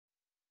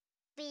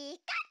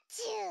In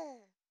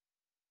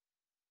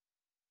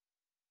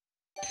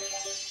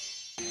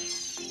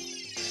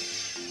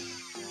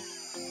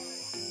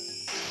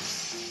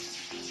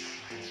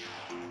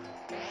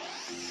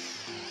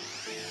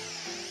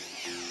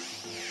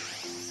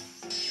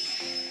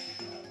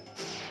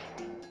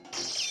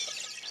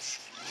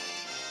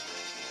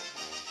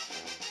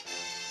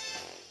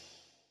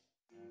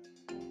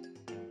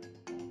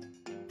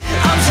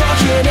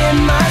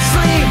my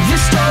sleep,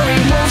 this story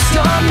won't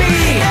stop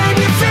me, and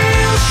you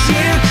feel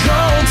sheer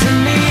cold to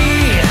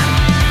me.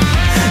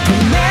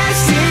 But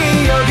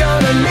Messi, you're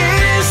gonna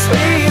miss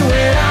me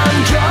when I'm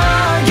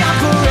gone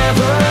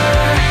forever,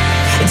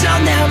 and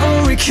I'll never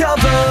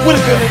recover. What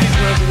is good, ladies and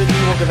gentlemen?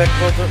 Welcome back to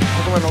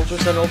Pokemon Ultra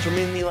Sun Ultra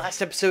Moon. In the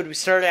last episode, we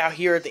started out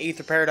here at the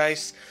Aether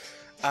Paradise.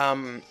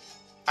 I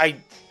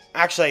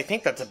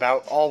think that's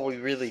about all we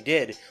really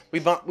did. We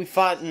fought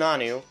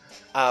Nanu.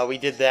 We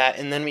did that,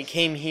 and then we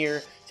came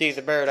here to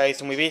the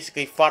Paradise, and we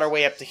basically fought our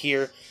way up to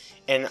here,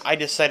 and I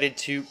decided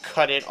to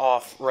cut it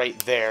off right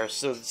there,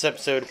 so this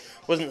episode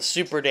wasn't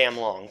super damn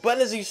long. But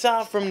as you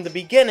saw from the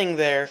beginning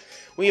there,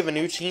 we have a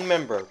new team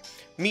member.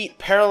 Meet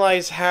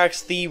Paralyzed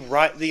Hacks, the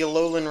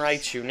Alolan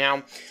Raichu.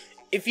 Now,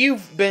 if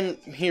you've been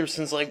here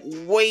since, like,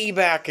 way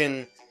back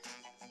in...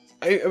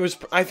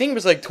 I think it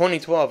was, like,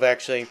 2012,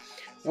 actually,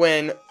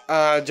 when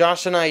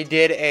Josh and I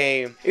did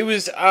it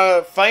was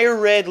a Fire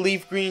Red,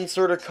 Leaf Green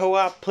sort of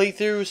co-op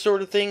playthrough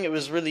sort of thing. It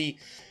was really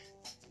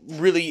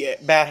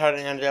bad how it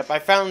ended up. I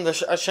found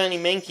a shiny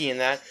Mankey in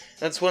that.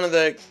 That's one of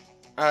the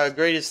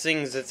greatest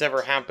things that's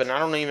ever happened.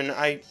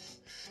 I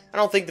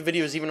don't think the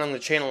video is even on the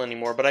channel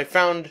anymore, but I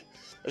found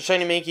a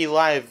shiny Mankey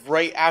live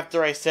right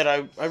after I said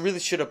I really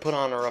should have put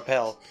on a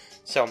repel.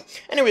 So,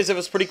 anyways, it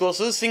was pretty cool.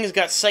 So this thing has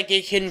got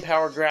Psychic, Hidden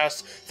Power,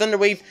 Grass, Thunder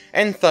Wave,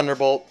 and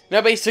Thunderbolt.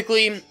 Now,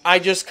 basically, I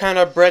just kind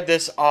of bred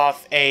this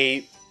off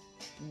a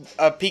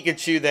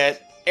Pikachu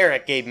that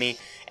Eric gave me,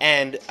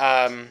 and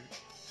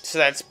so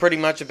that's pretty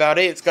much about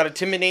it. It's got a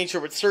timid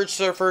nature with Surge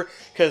Surfer,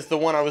 because the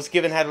one I was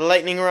given had a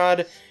Lightning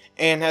Rod,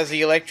 and has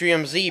the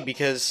Electrium Z,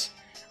 because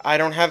I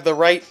don't have the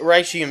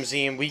Raichu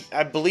Z, and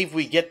I believe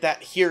we get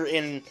that here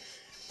in,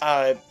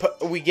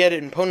 we get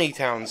it in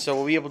Ponytown, so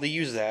we'll be able to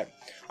use that.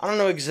 I don't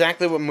know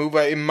exactly what move,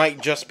 it might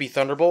just be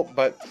Thunderbolt,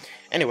 but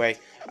anyway,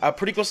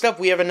 pretty cool stuff.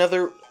 We have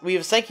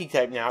Psychic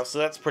type now, so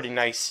that's pretty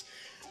nice.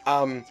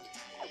 Yeah,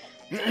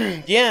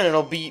 and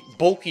it'll be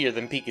bulkier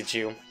than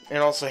Pikachu, and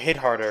also hit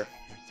harder.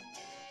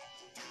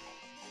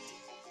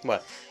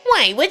 What?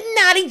 Why, what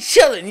naughty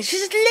children! You should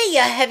just lay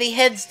your heavy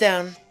heads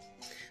down.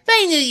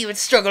 I knew you would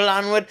struggle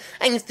onward.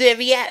 I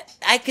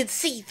could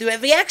see through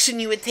every action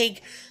you would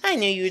take. I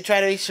knew you would try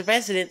to reach the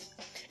president.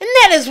 And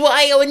that is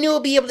why I knew I'll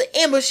be able to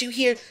ambush you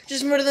here,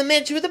 just murder the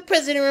mansion where the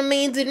president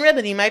remains and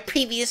remedy my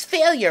previous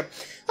failure.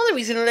 The only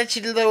reason I let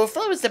you to the lower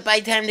floor was to buy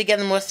time to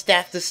gather more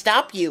staff to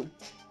stop you.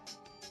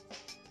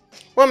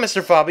 Well,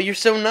 Mr. Fabi, you're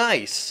so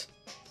nice.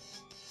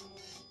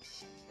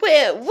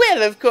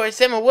 Well, of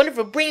course, I'm a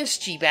wonderful branch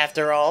chief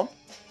after all.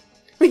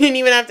 We didn't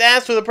even have to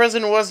ask where the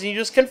president was, and you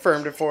just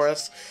confirmed it for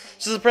us.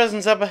 So the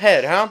president's up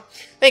ahead, huh?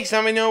 Thanks,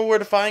 now we know where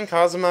to find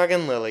Cosmog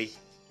and Lily.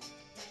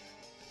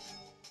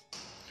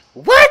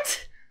 What?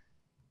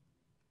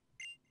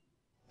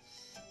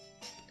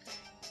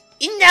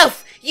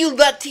 Enough! You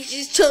lot teach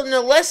these children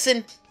a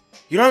lesson!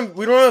 We don't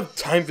have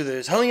time for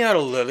this. Help me out,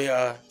 Lily,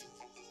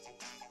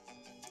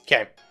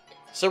 Okay.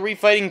 So are we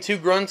fighting two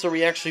grunts, or are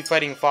we actually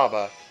fighting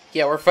Faba?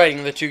 Yeah, we're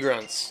fighting the two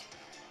grunts.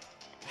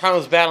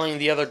 How's battling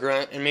the other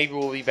grunt, and maybe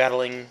we'll be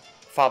battling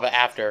Faba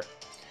after.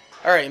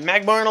 Alright,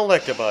 Magmar and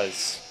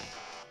Electabuzz.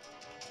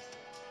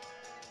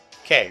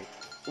 Okay,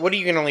 what are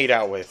you gonna lead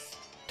out with?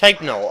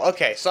 Type Null.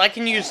 Okay, so I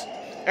can use...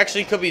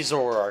 Actually, it could be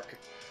Zoroark.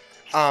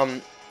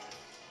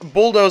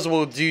 Bulldoze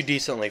will do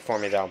decently for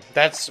me, though.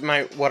 That's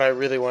what I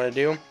really want to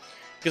do.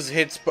 Because it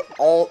hits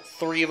all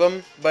three of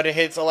them, but it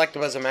hits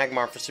Electabuzz and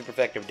Magmar for super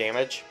effective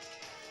damage.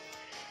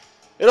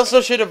 It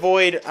also should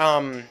avoid,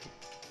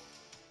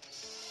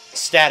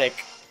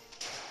 static.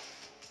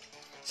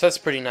 So that's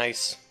pretty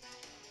nice.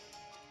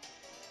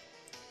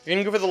 You're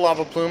gonna go for the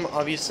Lava Plume,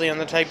 obviously, on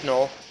the type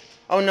Null.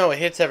 Oh no, it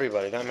hits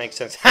everybody. That makes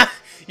sense. Ha!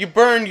 You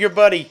burned your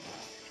buddy!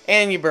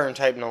 And you burned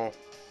type Null.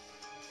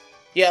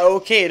 Yeah,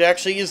 okay, it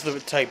actually is the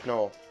type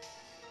Null.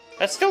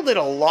 That still did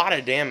a lot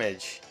of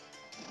damage.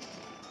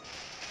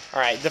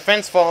 Alright,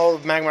 Defense Fall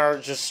of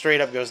Magmar just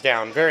straight up goes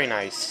down. Very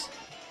nice.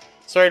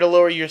 Sorry to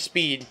lower your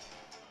speed,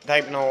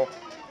 type Null.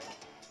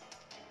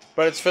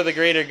 But it's for the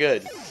greater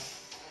good.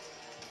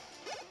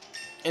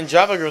 And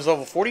Java goes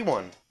level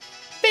 41.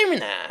 Very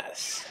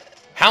nice.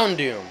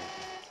 Houndoom.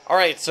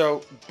 Alright,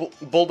 so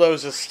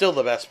Bulldoze is still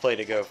the best play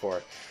to go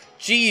for.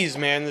 Jeez,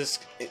 man,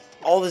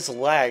 all this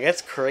lag,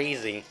 that's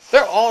crazy.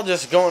 They're all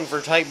just going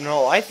for type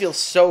Null. I feel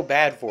so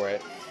bad for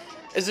it.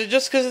 Is it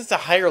just because it's a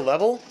higher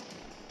level?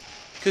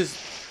 Because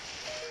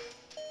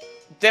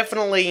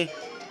definitely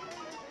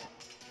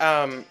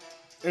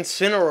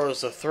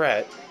Incineroar's a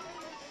threat.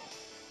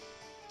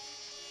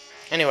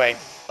 Anyway,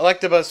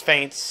 Electabuzz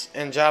faints,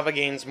 and Java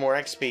gains more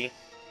XP.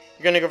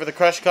 You're gonna go for the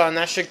Crush Claw, and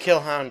that should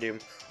kill Houndoom.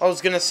 I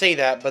was gonna say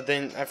that, but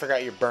then I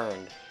forgot you're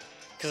burned.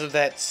 because of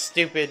that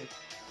stupid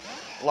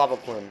lava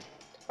plume.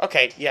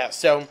 Okay, yeah,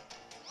 so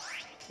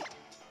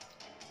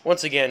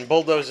once again,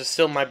 Bulldoze is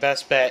still my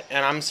best bet,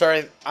 and I'm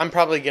sorry, I'm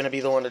probably going to be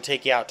the one to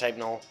take you out, Type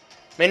Null.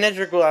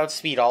 Manectric will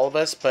outspeed all of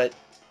us, but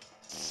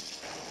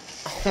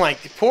oh my,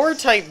 poor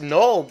Type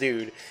Null,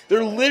 dude.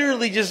 They're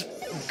literally just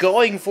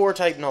going for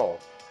Type Null.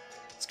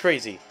 It's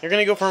crazy. You're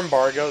going to go for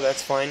Embargo,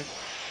 that's fine.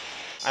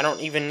 I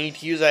don't even need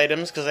to use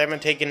items because I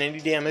haven't taken any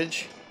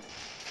damage.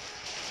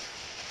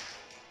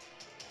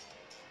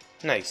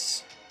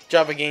 Nice.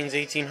 Java gains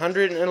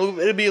 1800, and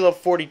it'll be level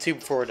 42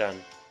 before we're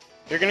done.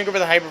 You're going to go for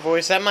the Hyper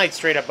Voice. That might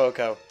straight up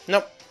Oko.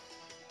 Nope.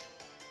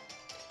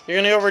 You're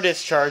going to go for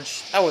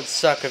Discharge. That would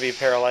suck if you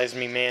paralyzed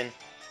me, man.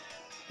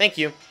 Thank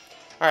you.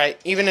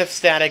 Alright, even if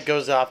static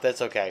goes off,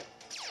 that's okay.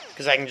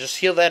 Because I can just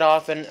heal that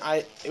off, and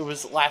it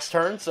was last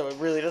turn, so it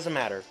really doesn't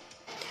matter.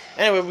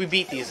 Anyway, we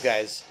beat these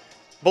guys.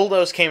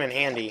 Bulldoze came in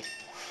handy.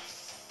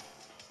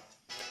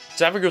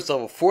 Java goes to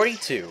level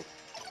 42.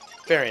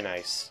 Very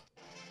nice.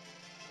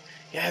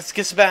 Yeah, this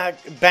gets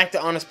back to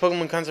honest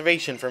Pokemon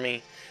conservation for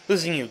me.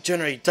 Losing you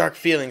generate dark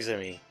feelings in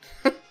me.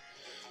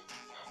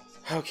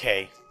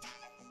 Okay.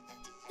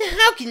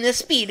 How can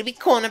this be to be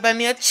cornered by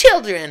mere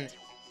children?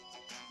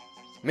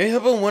 May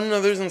help one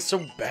another isn't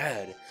so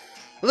bad.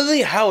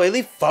 Lily, how I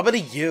leave Faba to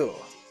you.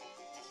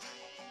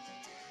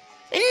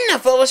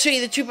 Enough! I will show you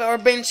the true power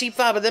of Banshee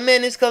Faba. The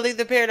man who's called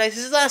Aether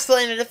Paradise's last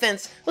line of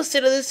defense. We'll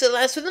settle this at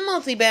last with a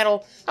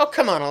multi-battle. Oh,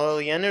 come on,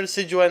 Lily. I know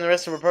Decidueye and the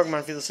rest of our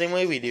Pokemon feel the same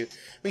way we do.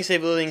 We can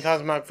save Lily and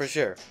Cosmog for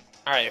sure.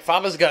 Alright,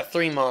 Faba's got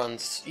 3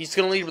 Mons. He's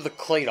gonna lead with a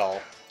Claydol.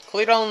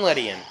 Claydol and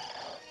Ledian.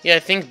 Yeah, I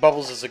think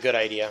Bubbles is a good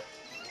idea.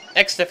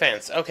 X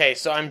defense. Okay,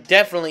 so I'm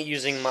definitely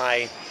using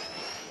my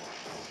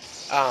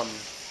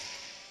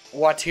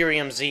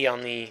Waterium Z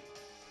on the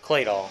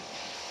Claydol.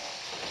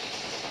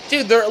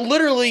 Dude, they're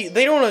literally,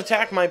 they don't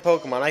attack my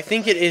Pokemon. I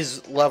think it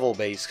is level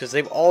based because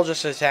they've all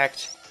just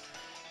attacked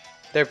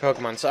their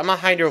Pokemon. So I'm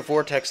gonna Hydro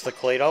Vortex the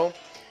Claydol,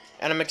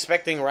 and I'm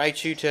expecting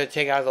Raichu to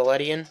take out the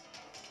Ledian.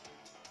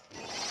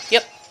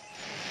 Yep,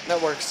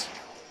 that works.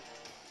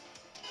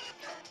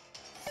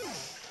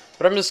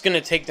 But I'm just gonna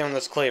take down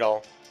this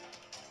Claydol.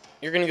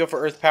 You're gonna go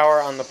for Earth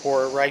Power on the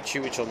poor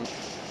Raichu, which will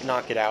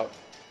knock it out.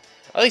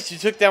 At least you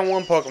took down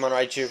one Pokemon,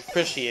 Raichu.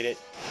 Appreciate it.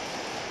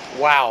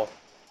 Wow.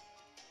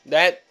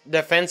 That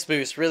defense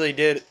boost really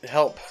did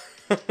help.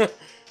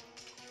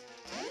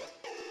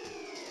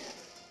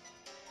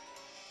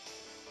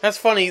 That's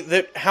funny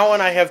that how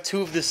and I have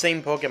 2 of the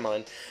same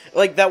Pokemon.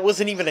 Like, that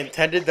wasn't even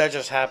intended, that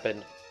just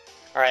happened.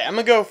 Alright, I'm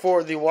gonna go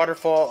for the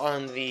Waterfall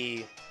on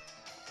the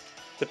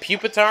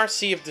Pupitar,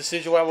 see if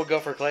Decidueye will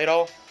go for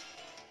Claydol.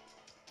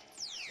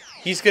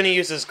 He's gonna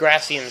use his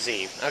Gracium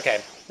Z.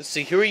 Okay, let's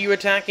see, who are you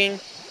attacking?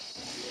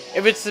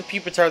 If it's the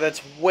Pupitar,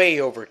 that's way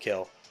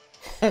overkill.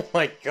 Oh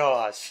my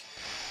gosh.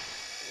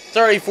 It's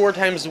already 4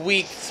 times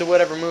weak to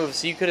whatever move,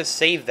 so you could have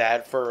saved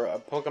that for a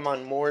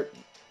Pokemon more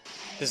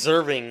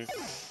deserving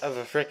of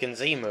a frickin'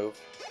 Z move.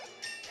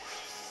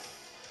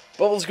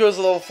 Bubbles goes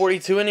to level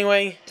 42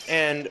 anyway,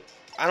 and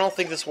I don't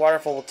think this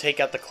Waterfall will take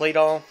out the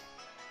Claydol.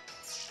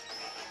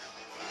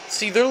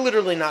 See, they're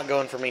literally not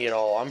going for me at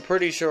all. I'm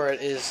pretty sure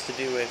it is to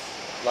do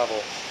with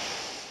level.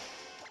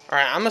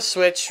 Alright, I'm gonna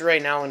switch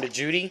right now into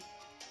Judy.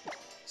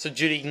 So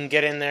Judy can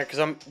get in there, because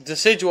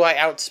Decidueye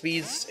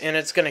outspeeds, and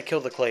it's gonna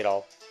kill the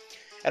Claydol.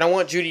 And I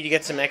want Judy to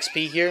get some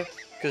XP here,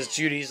 because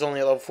Judy's only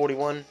at level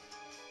 41.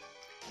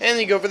 And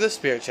you go for the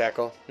Spirit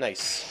Shackle.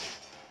 Nice.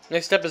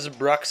 Next up is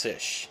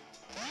Bruxish.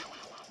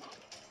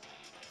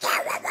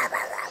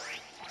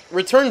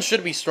 Return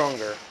should be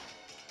stronger.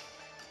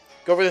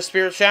 Go for the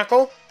Spirit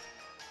Shackle.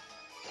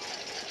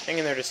 Hang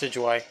in there,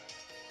 Decidueye.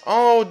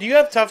 Oh, do you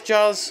have Tough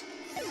Jaws?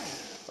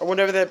 Or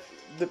whatever that...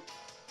 the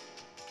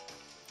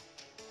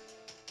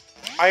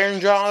Iron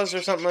Jaws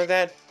or something like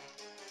that?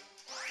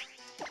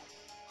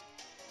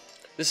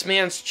 This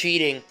man's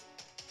cheating.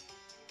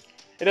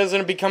 It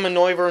doesn't become a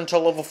Noivern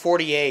until level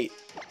 48.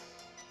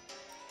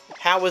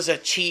 How is a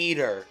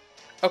cheater?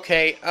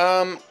 Okay,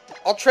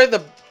 I'll try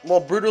the...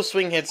 well, Brutal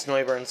Swing hits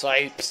Noivern, so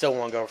I still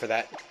won't go for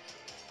that.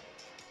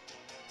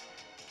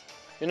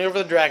 Gonna go for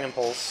the Dragon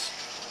Pulse.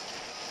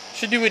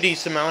 Should do a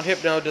decent amount.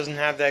 Hypno doesn't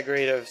have that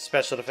great of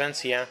special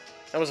defense, yeah.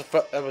 That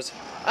was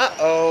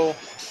uh-oh.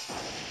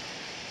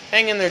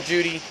 Hang in there,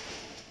 Judy.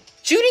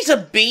 Judy's a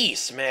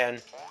beast,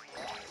 man.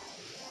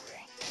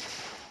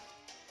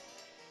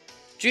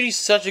 Judy's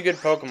such a good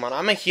Pokemon.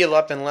 I'm gonna heal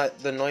up and let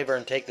the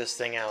Noivern take this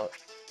thing out.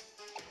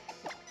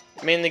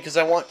 Mainly because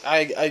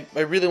I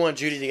really want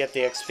Judy to get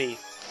the XP.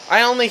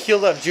 I only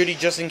healed up Judy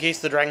just in case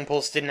the Dragon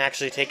Pulse didn't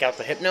actually take out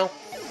the Hypno.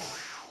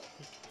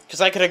 Because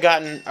I could have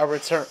gotten a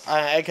return.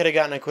 I could have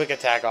gotten a quick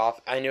attack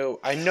off. I know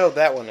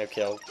that wouldn't have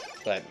killed,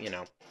 but you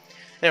know.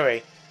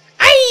 Anyway,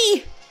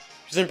 aye.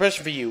 Here's an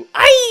impression for you.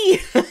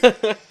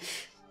 Aye.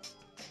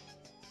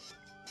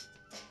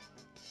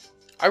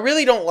 I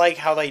really don't like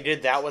how they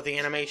did that with the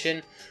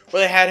animation,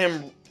 where they had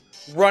him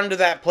run to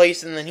that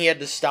place and then he had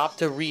to stop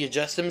to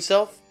readjust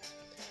himself.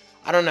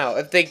 I don't know,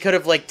 if they could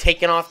have like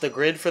taken off the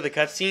grid for the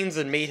cutscenes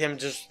and made him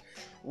just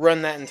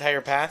run that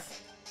entire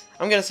path.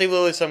 I'm gonna say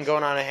literally so I'm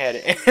going on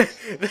ahead.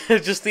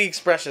 Just the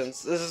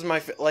expressions. This is my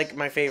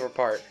favorite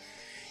part.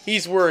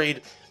 He's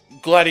worried.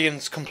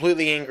 Gladion's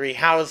completely angry.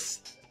 How's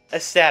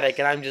ecstatic?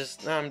 And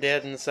I'm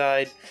dead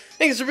inside.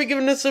 Thanks for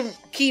giving us a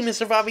key,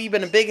 Mr. Bobby. You've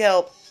been a big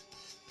help.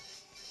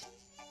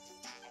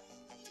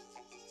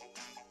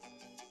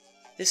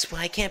 This is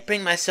why I can't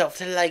bring myself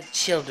to like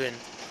children.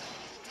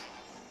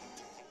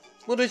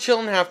 What do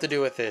children have to do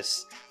with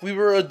this? If we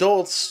were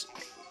adults,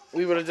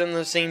 we would have done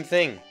the same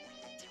thing.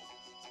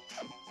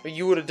 But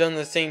you would have done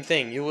the same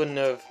thing. You wouldn't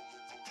have...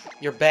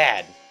 You're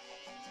bad.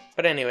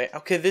 But anyway,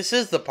 okay, this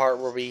is the part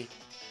where we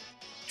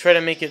try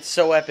to make it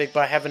so epic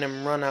by having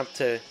him run up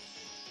to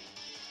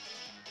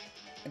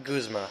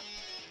Guzma.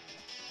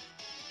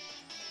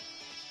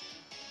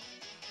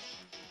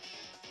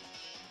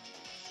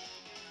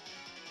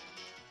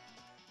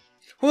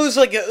 Well, there's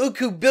like a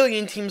Uku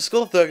billion Team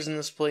Skull thugs in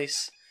this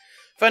place.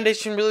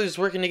 Foundation really is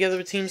working together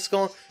with Team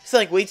Skull. It's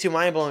like way too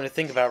mind-blowing to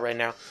think about right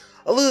now.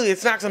 Oh, Lily,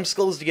 let's knock some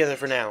skulls together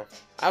for now.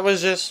 I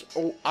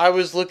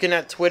was looking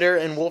at Twitter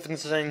and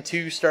Wolfenstein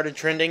 2 started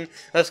trending.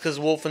 That's because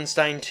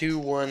Wolfenstein 2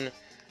 won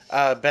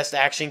Best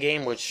Action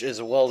Game, which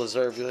is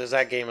well-deserved because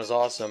that game is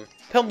awesome.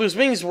 Pelboo's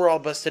wings were all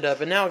busted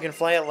up, and now I can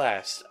fly at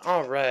last.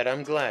 Alright,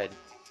 I'm glad.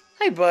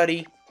 Hi,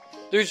 buddy.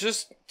 There's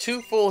just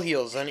 2 full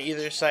heals on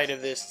either side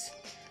of this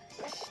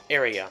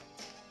area.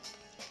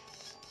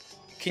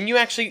 Can you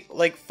actually,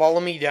 like, follow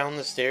me down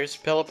the stairs,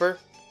 Pelipper?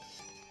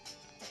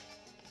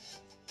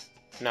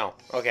 No.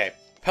 Okay.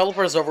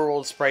 Pelipper's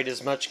overworld sprite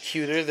is much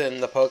cuter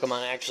than the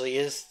Pokemon actually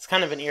is. It's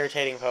kind of an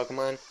irritating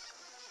Pokemon.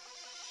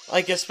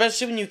 Like,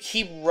 especially when you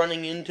keep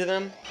running into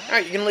them.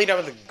 Alright, you can lead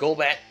out with a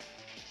Golbat.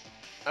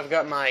 I've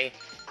got my...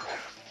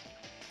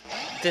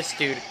 This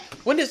dude.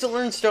 When does it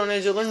learn Stone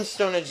Edge? It learns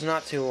Stone Edge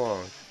not too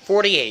long.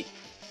 48.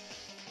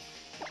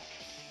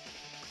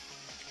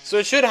 So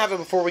it should have it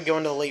before we go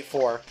into the late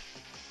 4.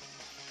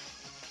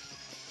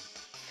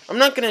 I'm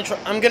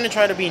gonna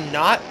try to be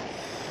not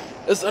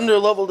as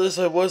under-leveled as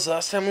I was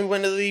last time we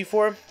went to the Elite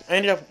 4. I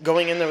ended up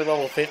going in there with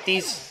level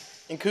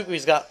 50s. And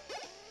Kukui's got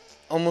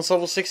almost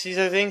level 60s,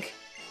 I think.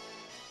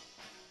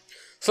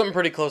 Something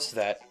pretty close to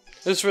that.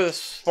 This is for the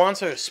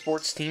sponsor of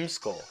Sports Team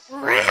Skull.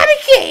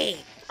 Raticate!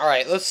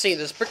 Alright, let's see.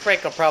 This Brick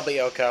Break will probably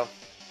Oko.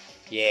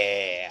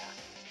 Yeah.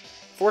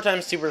 4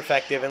 times super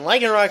effective. And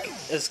Lycanroc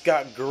has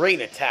got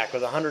great attack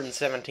with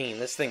 117.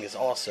 This thing is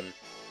awesome.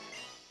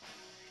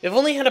 If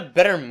only had a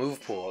better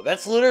move pool.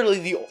 That's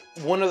literally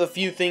one of the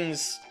few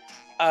things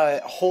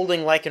holding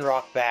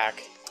Lycanroc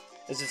back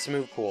is its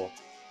move pool.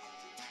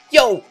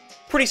 Yo!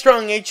 Pretty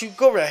strong, ain't you?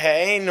 Go right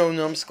ahead. Ain't no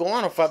numbskull. I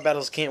don't fight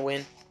battles can't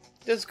win.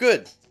 That's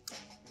good.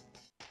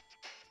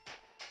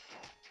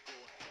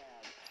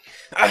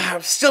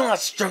 I'm still not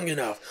strong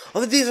enough. All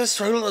the days I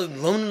struggled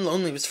alone and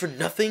lonely was for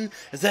nothing?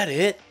 Is that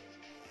it?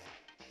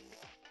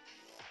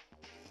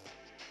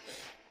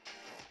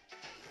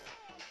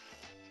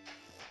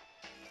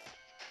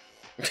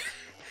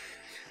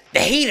 The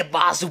hated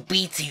boss who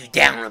beats you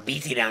down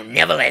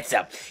never lets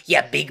up.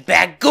 Yeah, big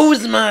bad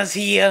Guzma's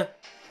here.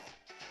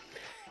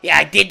 Yeah,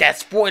 I did that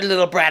spoiled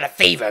little brat a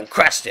favor and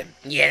crushed him.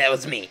 Yeah, that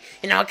was me.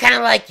 You know, I kinda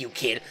like you,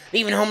 kid.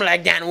 Leaving home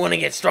like that and wanting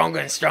to get stronger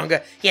and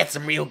stronger. You had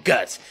some real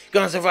guts.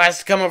 Going so far as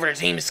to come over to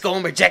Team Skull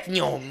and rejecting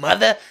your own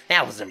mother?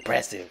 That was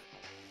impressive.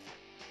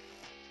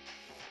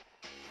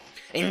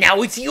 And now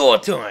it's your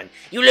turn.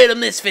 You little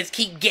misfits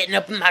keep getting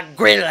up in my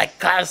grill like a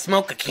cloud of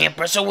smoke I can't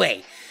brush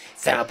away.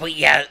 It's time to put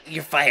you out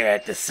your fire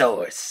at the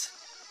source.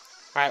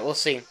 Alright, we'll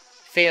see.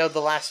 Failed the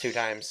last 2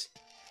 times.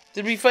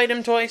 Did we fight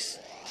him twice?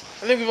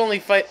 I think we've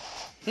only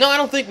No, I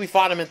don't think we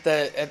fought him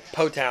at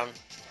Po Town.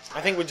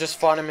 I think we just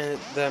fought him in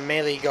the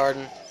Melee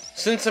Garden.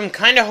 Since I'm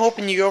kinda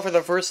hoping you go for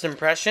the first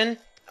impression...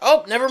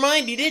 Oh, never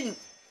mind, he didn't.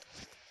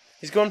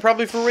 He's going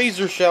probably for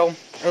Razor Shell,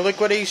 or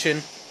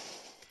Liquidation.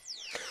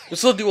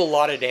 This will do a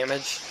lot of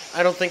damage.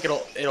 I don't think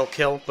it'll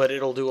kill, but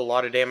it'll do a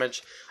lot of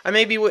damage. I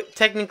may be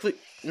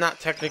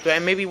not technically, I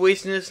may be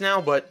wasting this now,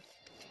 but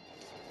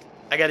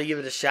I gotta give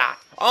it a shot.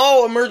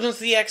 Oh,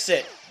 emergency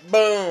exit.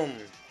 Boom.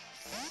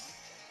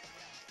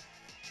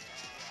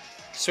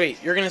 Sweet,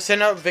 you're gonna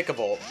send out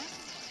Vikavolt.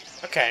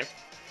 Okay.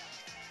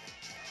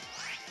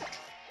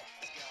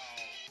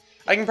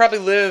 I can probably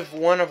live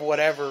one of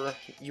whatever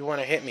you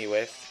want to hit me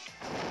with.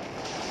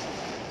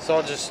 So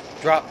I'll just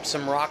drop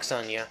some rocks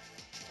on you.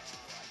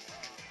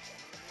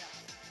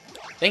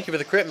 Thank you for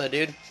the crit, my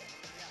dude.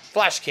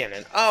 Flash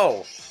Cannon.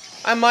 Oh,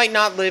 I might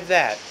not live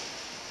that.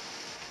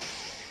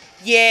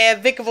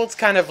 Yeah, Vikavolt's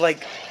kind of,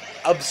 like,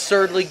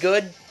 absurdly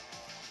good.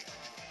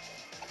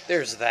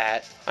 There's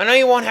that. I know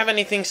you won't have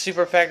anything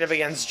super effective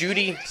against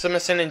Judy, so I'm going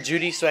to send in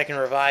Judy so I can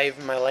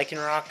revive my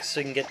Lycanroc so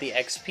I can get the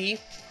XP.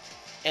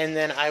 And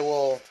then I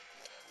will...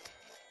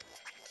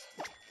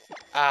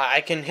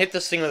 I can hit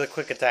this thing with a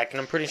Quick Attack,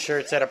 and I'm pretty sure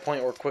it's at a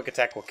point where Quick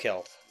Attack will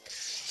kill.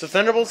 So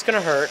Thunderbolt's going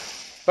to hurt.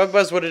 Bug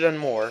Buzz would have done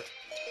more.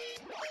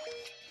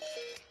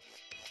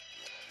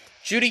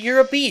 Judy, you're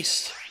a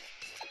beast!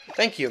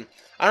 Thank you.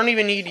 I don't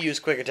even need to use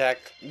Quick Attack,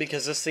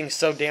 because this thing's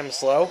so damn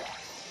slow.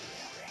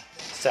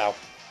 So.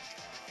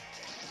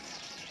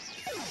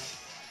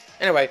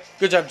 Anyway,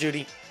 good job,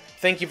 Judy.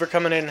 Thank you for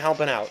coming in and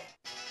helping out.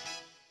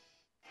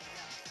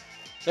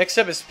 Next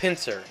up is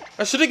Pinsir.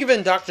 I should have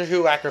given Doctor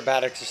Who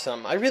acrobatics or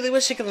something. I really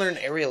wish he could learn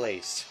aerial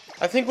ace.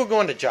 I think we'll go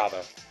into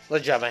Java.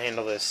 Let Java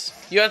handle this.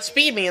 You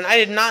outspeed me, and I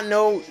did not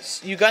know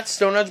you got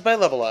Stone Edge by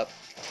level up.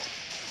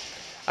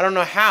 I don't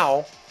know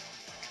how.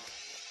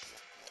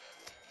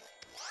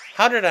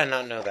 How did I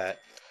not know that?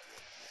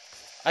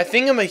 I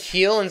think I'm gonna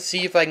heal and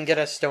see if I can get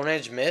a Stone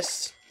Edge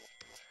miss.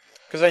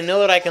 Because I know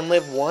that I can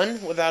live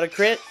one without a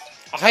crit.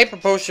 A Hyper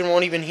Potion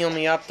won't even heal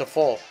me up to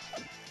full.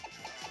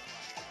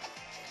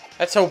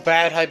 That's how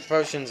bad Hyper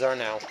Potions are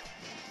now.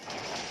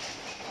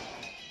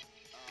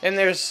 And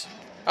there's...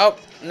 Oh,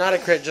 not a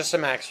crit, just a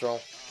max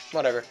roll.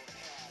 Whatever.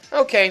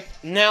 Okay,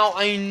 now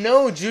I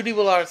know Judy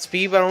will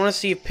outspeed, but I want to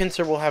see if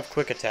Pinsir will have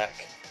quick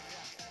attack.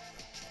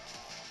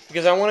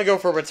 Because I want to go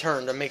for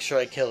return to make sure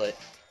I kill it.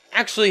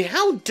 Actually,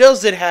 how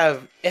does it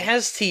have... It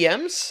has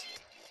TMs?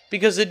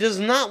 Because it does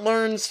not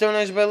learn Stone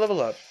Edge by level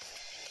up.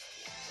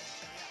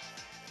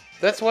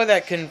 That's why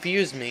that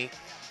confused me.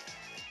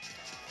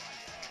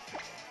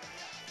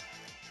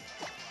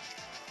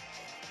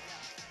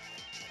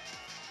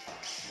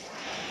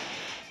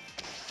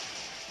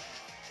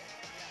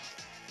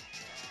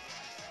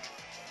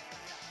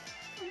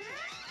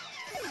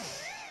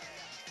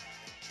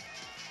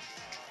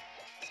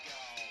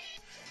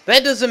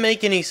 That doesn't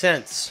make any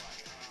sense.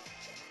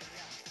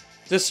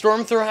 Does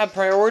Storm Throw have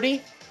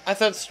priority? I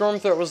thought Storm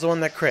Throw was the one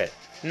that crit.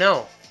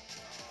 No.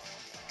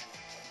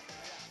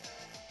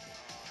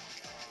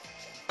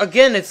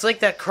 Again, it's like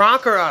that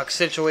Krokorok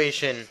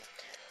situation.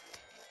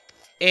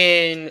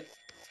 In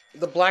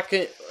the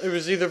it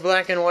was either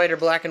Black and White or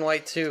Black and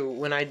White 2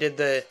 when I did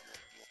the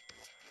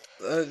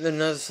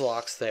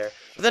Nuzlocke there.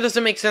 But that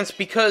doesn't make sense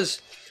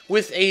because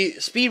with a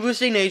speed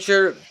boosting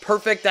nature,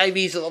 perfect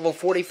IVs at level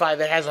 45,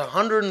 it has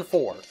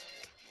 104.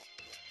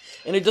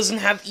 And it doesn't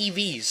have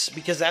EVs,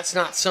 because that's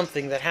not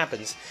something that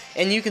happens.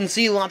 And you can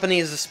see Lopunny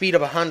has a speed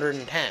of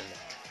 110.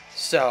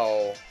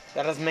 So,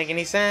 that doesn't make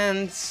any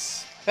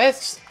sense.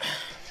 That's...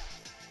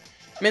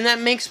 Man,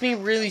 that makes me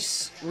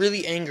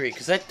really angry,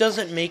 because that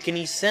doesn't make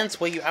any sense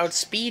why you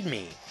outspeed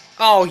me.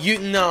 Oh, you...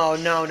 No.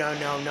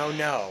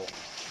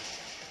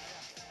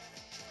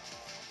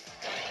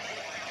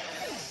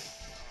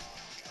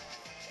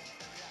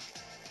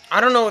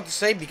 I don't know what to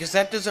say, because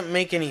that doesn't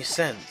make any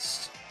sense.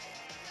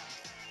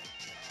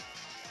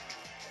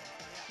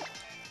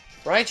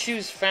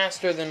 Raichu's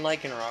faster than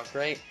Lycanroc,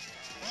 right?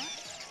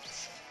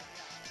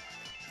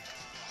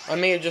 I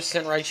may have just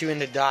sent Raichu in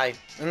to die.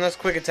 Unless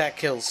Quick Attack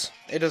kills.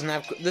 It doesn't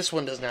have... This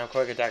one doesn't have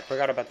Quick Attack.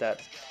 Forgot about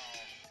that.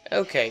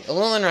 Okay,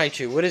 Alolan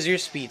Raichu, what is your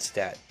speed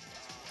stat?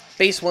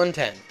 Base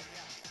 110.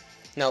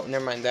 No,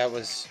 never mind, that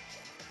was...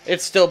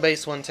 It's still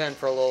base 110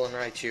 for Alolan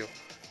Raichu.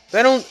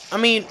 I don't... I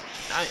mean...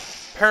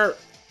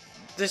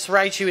 This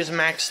Raichu is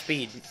max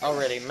speed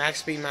already. Max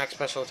speed, max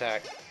special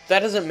attack.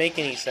 That doesn't make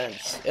any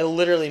sense. It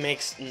literally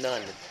makes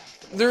none.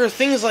 There are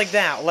things like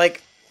that,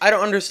 like, I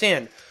don't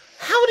understand.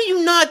 How do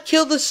you not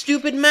kill the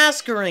stupid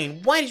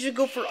Masquerain? Why did you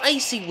go for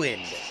Icy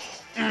Wind?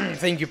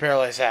 Thank you,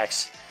 Paralyzed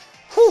Axe.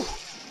 Whew!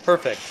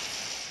 Perfect.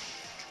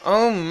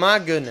 Oh my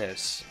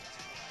goodness.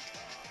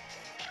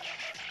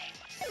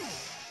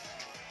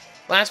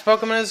 Last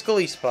Pokemon is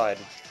Gleespod.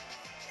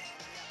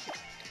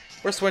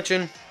 We're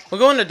switching. We'll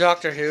go into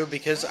Doctor Who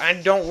because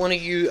I don't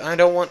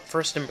want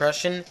First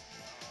Impression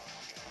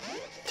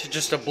to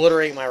just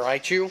obliterate my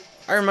Raichu.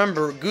 I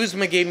remember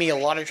Guzma gave me a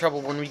lot of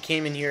trouble when we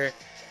came in here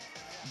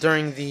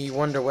during the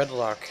Wonder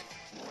Wedlock.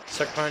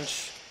 Suck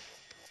Punch.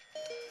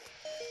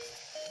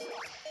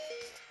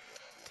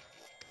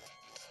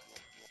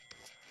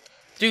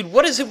 Dude,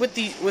 what is it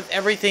with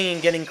everything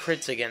and getting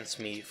crits against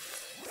me?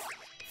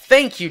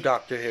 Thank you,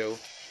 Doctor Who.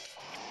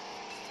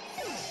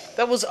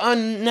 That was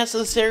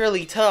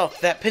unnecessarily tough.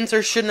 That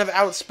Pinsir shouldn't have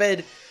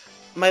outsped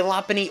my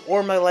Lopunny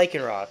or my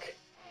Lycanroc.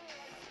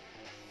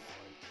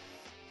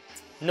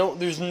 No,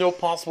 there's no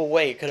possible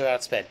way it could have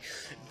outsped.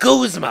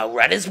 Guzma,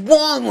 what is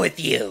wrong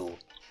with you?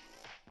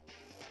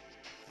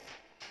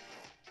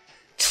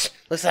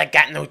 Looks like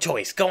I got no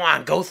choice. Go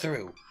on, go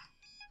through.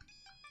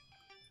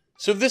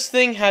 So this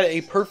thing had a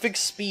perfect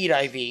speed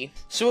IV,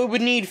 so it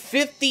would need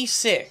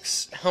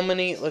 56. How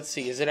many? Let's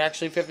see, is it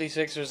actually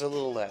 56 or is it a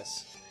little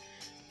less?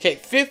 Okay,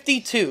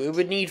 52. It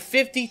would need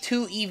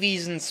 52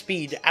 EVs in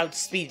speed to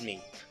outspeed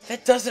me.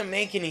 That doesn't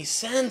make any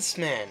sense,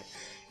 man.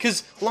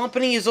 Because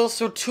Lopunny is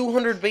also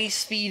 200 base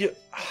speed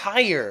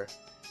higher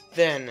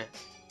than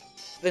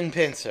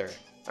Pinsir.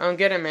 I don't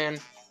get it, man.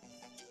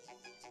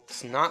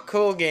 It's not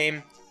cool,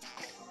 game.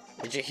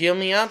 Did you heal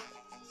me up?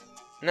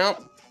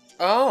 Nope.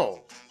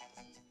 Oh.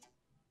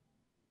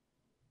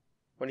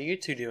 What are you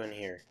two doing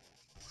here?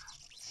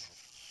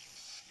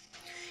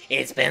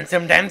 It's been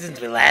some time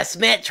since we last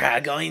met. Try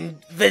going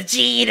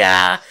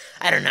Vegeta.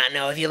 I do not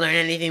know if you learned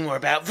anything more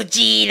about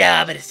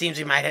Vegeta, but it seems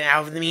we might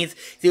have the means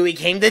so we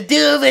came to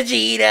do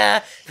Vegeta.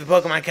 If a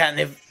Pokemon caught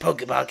in the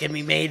Pokeball can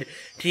be made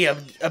to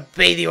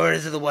obey the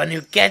orders of the one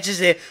who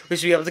catches it, we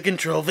should be able to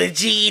control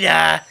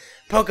Vegeta.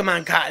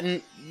 Pokemon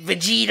cotton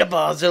Vegeta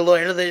balls are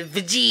loyal to the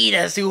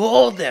Vegetas who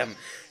hold them.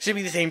 Should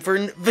be the same for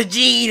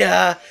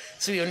Vegeta.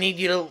 So we don't need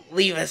you to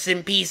leave us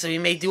in peace so we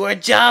may do our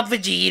job,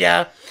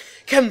 Vegeta.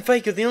 Captain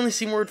Pika, they only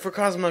seem worried for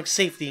Cosmog's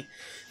safety.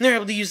 And they're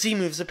able to use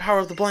Z-moves, the power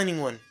of the Blinding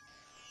One.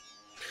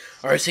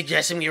 Or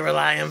suggesting we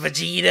rely on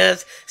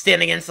Vegetas,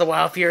 stand against the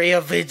wild fury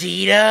of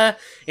Vegeta?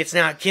 It's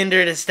not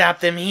kinder to stop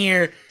them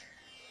here.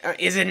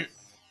 Is it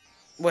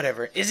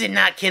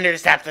not kinder to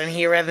stop them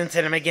here rather than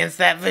send them against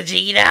that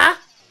Vegeta?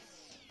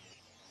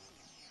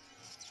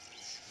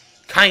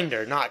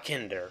 Kinder, not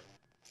kinder.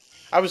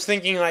 I was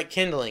thinking like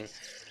kindling.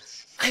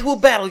 I will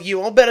battle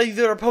you. I'll battle you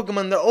through our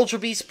Pokemon, the Ultra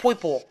Beast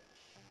Poipole.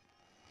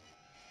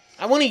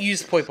 I want to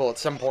use Poipole at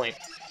some point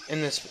in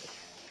this.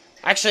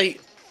 Actually,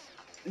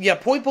 yeah,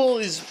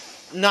 Poipole is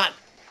not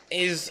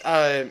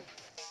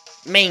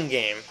main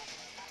game.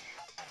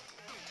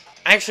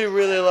 I actually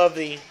really love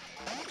the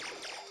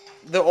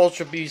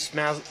Ultra Beast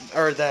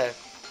or the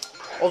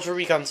Ultra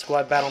Recon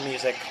Squad battle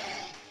music.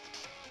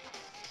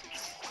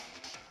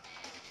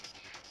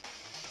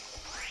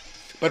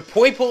 But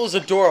Poipole is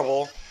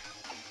adorable.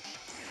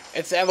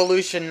 Its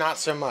evolution, not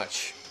so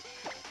much.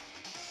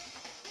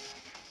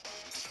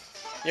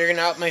 You're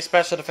gonna up my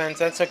special defense.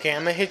 That's okay.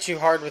 I'm gonna hit you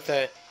hard with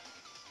a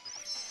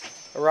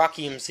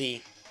Rockium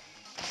Z.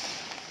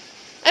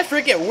 I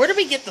forget, where do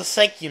we get the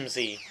Psychium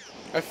Z?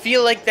 I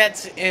feel like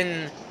that's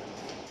in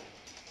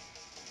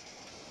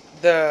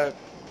the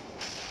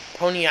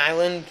Pony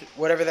Island,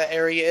 whatever that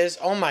area is.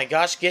 Oh my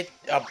gosh, get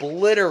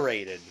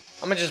obliterated.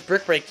 I'm gonna just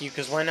Brick Break you,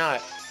 because why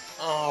not?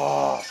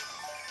 Oh,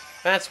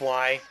 that's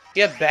why.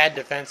 You have bad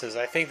defenses.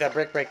 I think that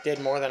Brick Break did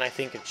more than I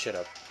think it should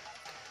have.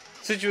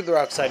 Switch you with the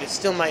Rock Slide. It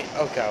still might...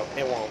 Okay,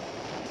 it won't.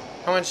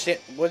 How much...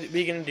 What are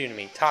you gonna do to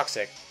me?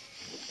 Toxic.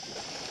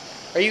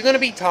 Are you gonna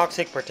be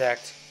Toxic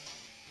Protect?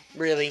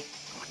 Really?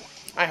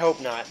 I hope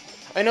not.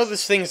 I know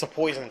this thing's a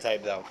poison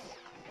type, though.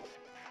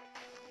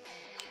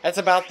 That's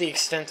about the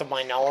extent of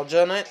my knowledge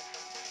on it.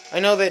 I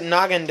know that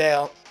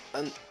Naganadel...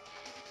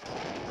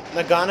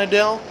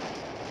 Naganadel?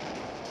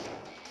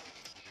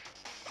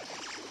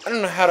 I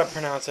don't know how to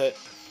pronounce it.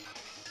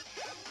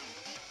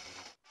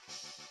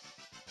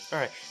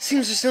 Alright,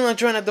 seems we're still not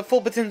drawing out the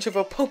full potential of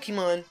a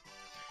Pokemon.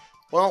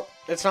 Well,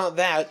 it's not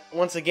that.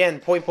 Once again,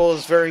 Poipole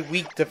is very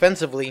weak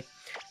defensively.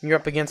 You're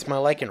up against my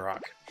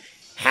Lycanroc.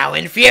 How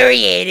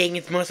infuriating!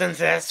 It's most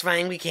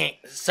unsatisfying we can't...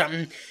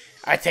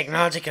 Our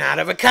technology cannot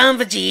overcome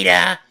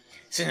Vegeta!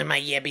 Soon we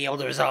might yet be able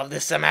to resolve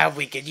this somehow if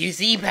we could use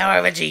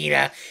Z-Power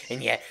Vegeta.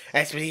 And yet,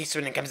 expertise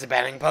when it comes to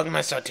battling Pokemon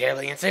is so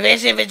terribly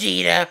insufficient,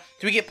 Vegeta!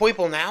 Do we get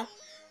Poipole now?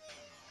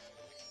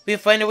 We'll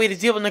find a way to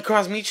deal with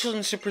Necrozma. You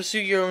children should pursue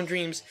your own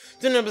dreams.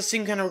 Don't have the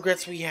same kind of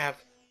regrets we have.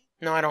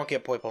 No, I don't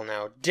get Poipole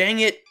now. Dang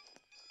it!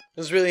 I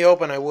was really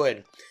hoping I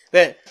would.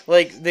 That,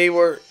 like, they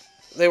were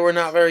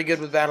not very good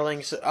with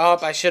battling. So,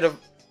 I should have...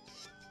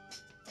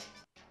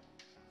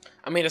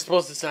 I mean, I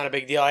suppose it's not a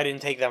big deal. I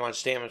didn't take that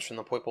much damage from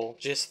the Poipole.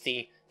 Just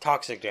the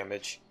toxic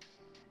damage.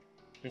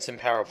 And some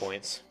power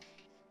points.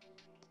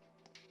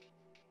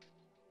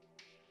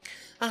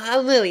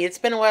 Lily, it's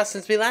been a while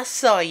since we last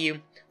saw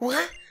you.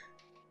 What?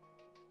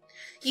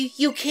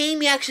 You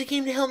came? You actually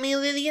came to help me,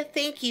 Lilia?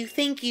 Thank you,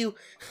 thank you.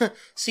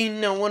 So you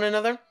know one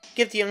another?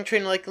 Give the young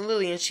trainer like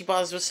Lily and she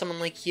bothers with someone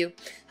like you.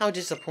 How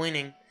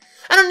disappointing.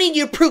 I don't need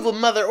your approval,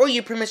 Mother, or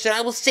your permission. I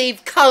will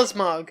save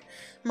Cosmog.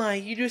 My,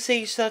 you do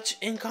say such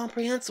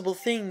incomprehensible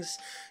things.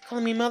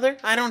 Calling me mother?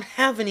 I don't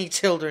have any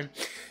children.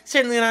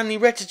 Certainly not any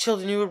wretched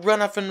children who would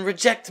run off and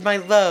reject my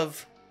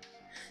love.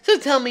 So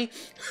tell me,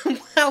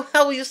 how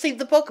will you save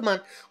the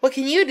Pokemon? What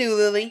can you do,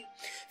 Lily?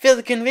 Fail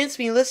to convince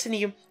me, listen to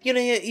you. You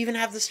don't even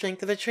have the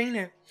strength of a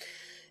trainer.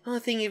 The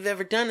only thing you've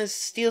ever done is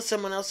steal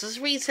someone else's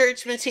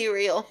research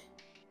material.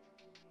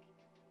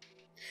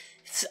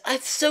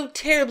 It's so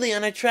terribly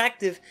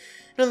unattractive.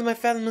 I know that my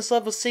fathomless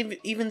love will save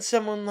even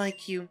someone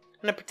like you.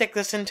 And I protect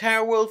this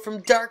entire world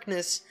from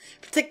darkness.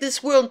 Protect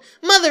this world.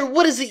 Mother,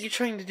 what is it you're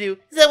trying to do?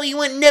 Is that what you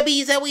want,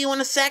 Nebby? Is that what you want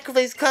to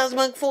sacrifice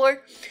Cosmog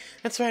for?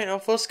 That's right. I'll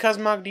force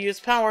Cosmog to use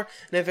power,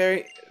 and I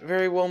very,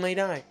 very well may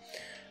die.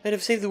 I'd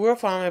have saved the world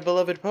for my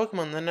beloved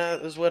Pokemon, then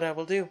that is what I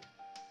will do.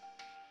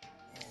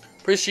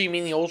 Pretty sure you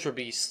mean the Ultra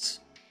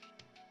Beasts.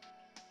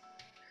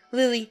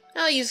 Lily,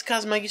 I'll use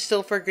Cosmog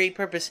still for a great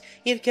purpose.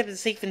 You have kept it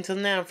safe until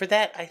now, and for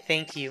that, I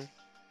thank you.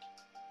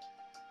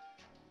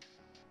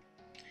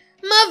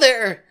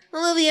 Mother!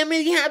 Lily, I'm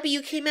really happy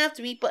you came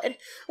after me, but I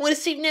want to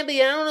save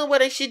Nebby. I don't know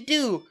what I should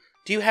do.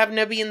 Do you have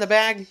Nebby in the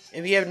bag?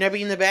 If you have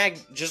Nebby in the bag,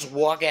 just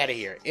walk out of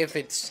here. If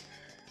it's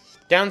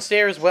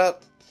downstairs, well,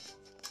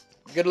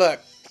 good luck.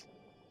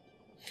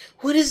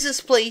 What is this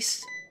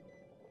place?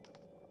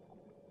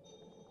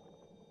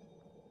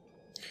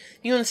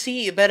 You want to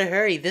see? You better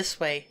hurry this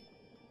way.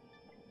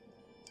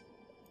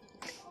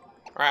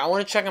 Alright, I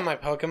want to check on my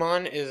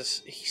Pokemon.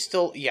 Is he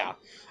still... Yeah.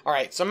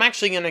 Alright, so I'm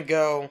actually going to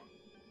go...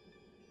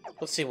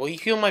 Let's see, will you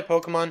heal my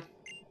Pokemon?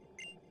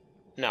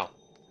 No.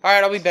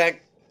 Alright, I'll be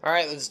back.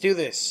 Alright, let's do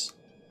this.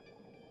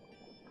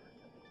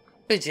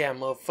 Good job,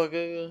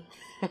 motherfucker.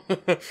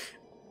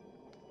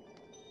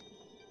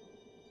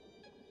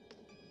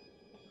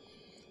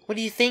 What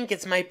do you think?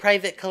 It's my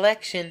private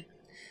collection.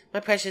 My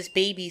precious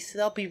babies.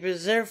 They'll be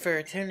reserved for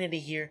eternity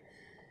here.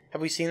 Have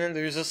we seen them?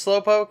 There's a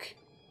Slowpoke,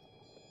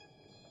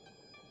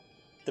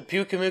 the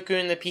Pyukumuku,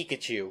 and the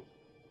Pikachu.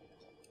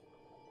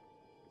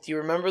 Do you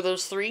remember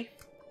those three?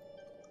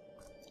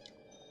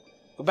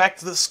 Go back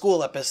to the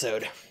school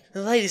episode.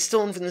 The light is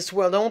stolen from this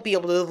world. I won't be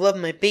able to love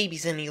my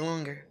babies any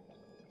longer.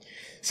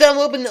 So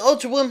I'll open the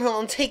Ultra Wormhole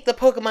and take the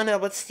Pokemon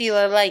that would steal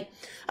our light.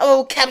 I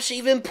will capture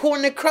even poor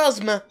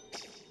Necrozma.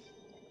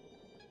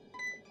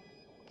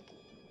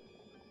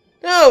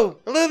 No!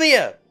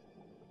 Lilia!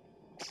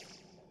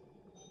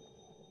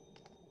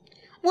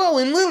 Whoa,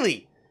 and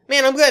Lily!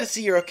 Man, I'm glad to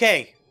see you're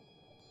okay.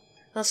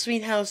 Oh,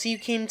 sweet house, you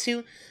came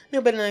too?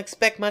 Nobody didn't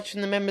expect much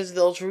from the members of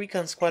the Ultra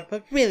Recon Squad,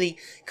 but really,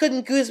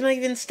 couldn't Guzma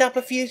even stop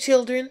a few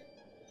children?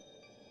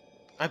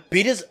 I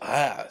beat his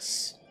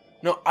ass.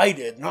 No, I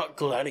did, not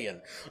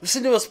Gladian.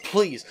 Listen to us,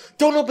 please.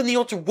 Don't open the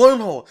Ultra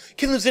Wormhole.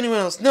 Can't lose anyone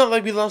else, not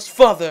like we lost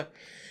Father.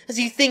 As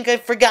you think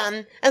I've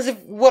forgotten, as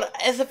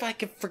if I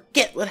could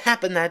forget what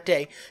happened that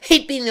day.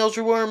 Hate being the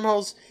Ultra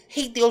Wormholes.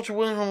 Hate the Ultra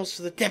Wormholes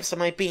to the depths of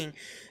my being.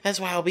 That's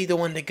why I'll be the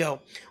one to go.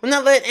 Will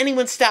not let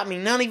anyone stop me,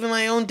 not even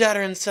my own daughter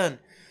and son.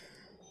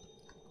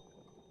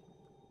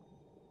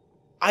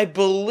 I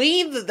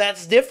believe that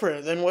that's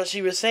different than what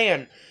she was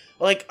saying.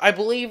 Like, I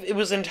believe it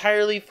was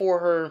entirely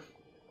for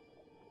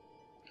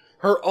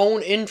her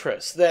own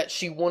interest that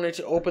she wanted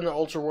to open the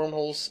Ultra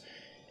Wormholes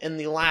in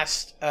the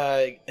last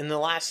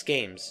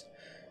games.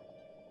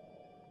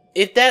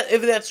 If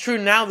that's true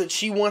now, that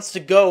she wants to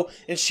go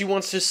and she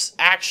wants to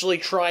actually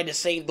try to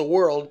save the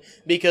world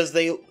because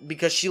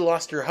she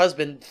lost her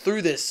husband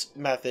through this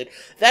method,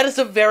 that is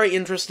a very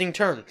interesting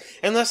turn.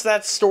 Unless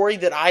that's story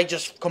that I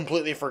just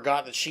completely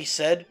forgot that she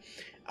said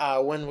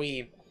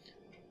in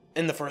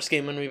the first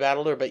game when we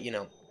battled her, but you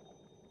know.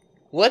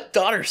 What?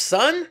 Daughter,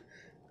 son?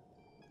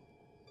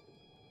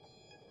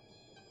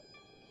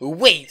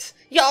 Wait,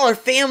 y'all are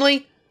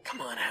family? Come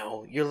on,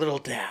 Owl, you're a little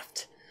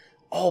daft.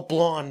 All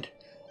blonde,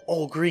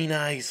 all green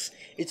eyes.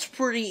 It's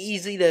pretty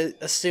easy to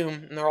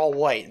assume, and they're all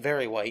white,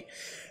 very white.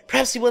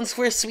 Perhaps you once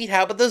were,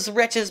 sweetheart, but those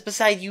wretches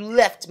beside you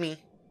left me.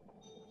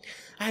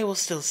 I will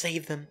still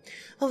save them.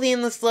 All the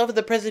endless love of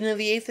the president of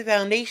the Aether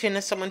Foundation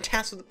as someone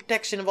tasked with the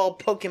protection of all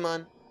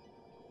Pokemon.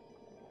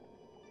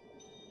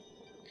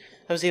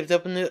 I was able to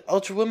open the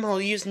Ultra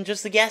Wormhole using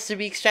just the gas to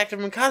be extracted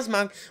from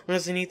Cosmog when I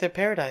was in Aether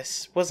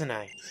Paradise, wasn't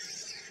I?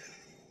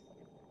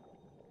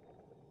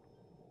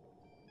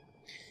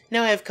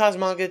 Now I have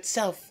Cosmog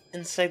itself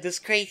inside this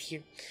crate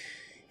here.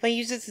 If I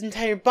use its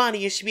entire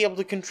body, I should be able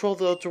to control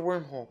the Ultra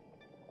Wormhole.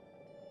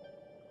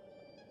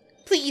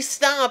 Please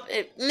stop!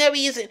 Never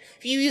use it.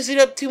 If you use it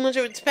up too much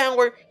of its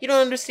power, you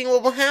don't understand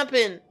what will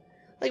happen.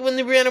 Like when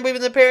they ran away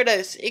from the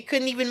Paradise, it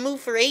couldn't even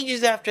move for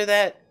ages after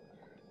that.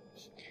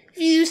 If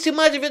you use too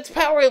much of its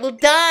power, it will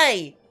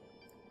die!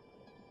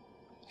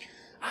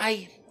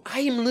 I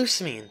am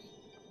Lucamine.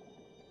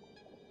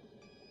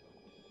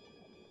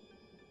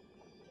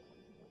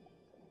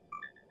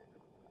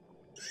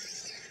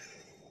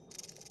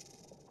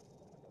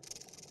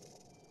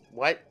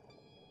 What?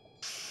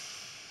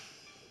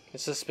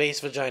 It's a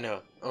space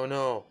vagina. Oh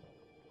no.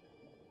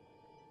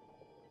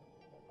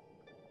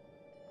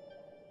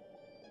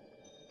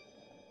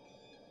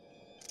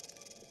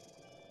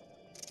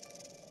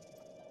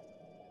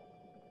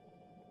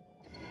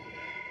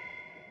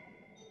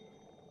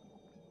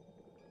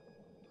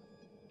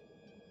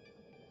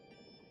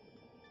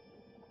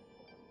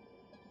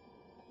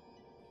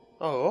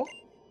 Oh?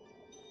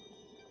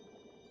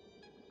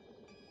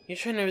 You're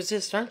trying to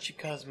resist, aren't you,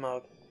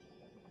 Cosmog?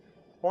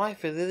 Why,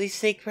 for Lily's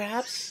sake,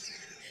 perhaps?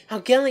 How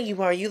gallant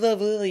you are! You love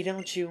Lily,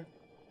 don't you?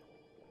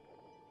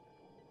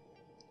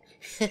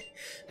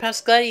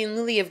 Perhaps Glady and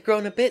Lily have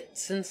grown a bit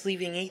since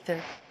leaving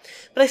Aether.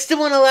 But I still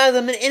won't allow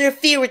them to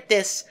interfere with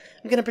this!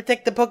 I'm gonna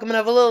protect the Pokemon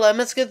of Alola. I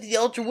must go to the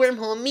Ultra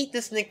Wormhole and meet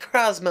this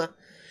Necrozma.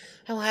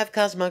 I will have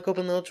Cosmog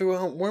open the Ultra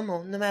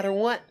Wormhole, no matter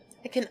what.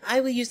 I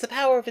will use the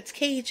power of its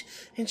cage,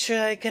 and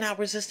sure I cannot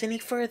resist any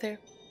further.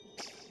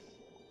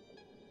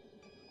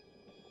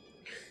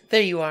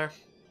 There you are.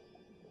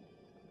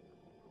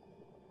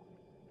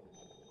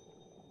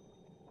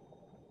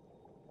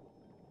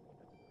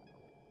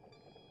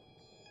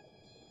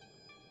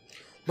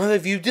 Mother,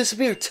 if you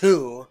disappear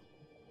too.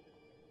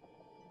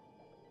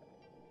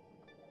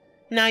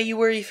 Now you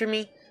worry for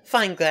me?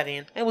 Fine,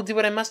 Gladian. I will do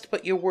what I must to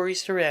put your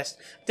worries to rest,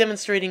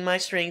 demonstrating my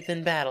strength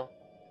in battle.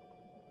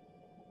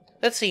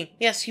 Let's see.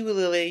 Yes, you,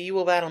 Lily, you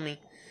will battle me.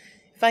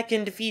 If I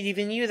can defeat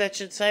even you, that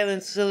should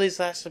silence Lily's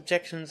last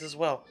objections as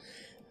well.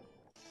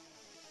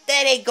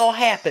 That ain't gonna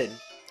happen!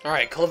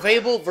 Alright,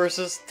 Clefable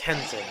versus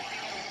Tenzin.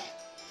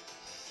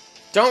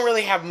 Don't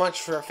really have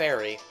much for a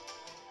fairy.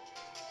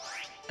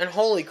 And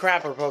holy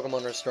crap, her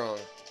Pokemon are strong.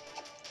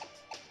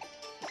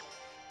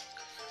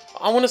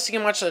 I want to see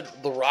how much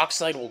the rock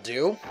slide will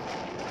do.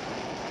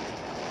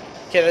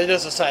 Okay, that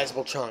does a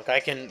sizable chunk. I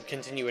can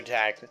continue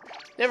attack.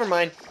 Never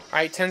mind.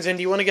 Alright, Tenzin,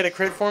 do you want to get a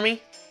crit for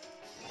me?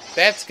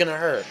 That's gonna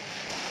hurt.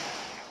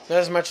 Not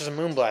as much as a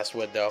Moonblast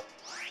would, though.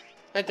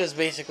 That does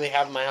basically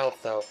half my health,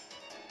 though.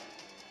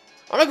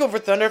 I'm gonna go for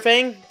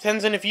Thunderfang.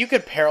 Tenzin, if you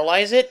could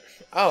paralyze it.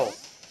 Oh.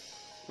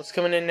 What's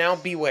coming in now?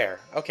 Beware.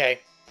 Okay.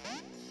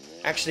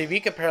 Actually, if you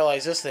could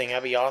paralyze this thing,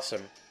 that'd be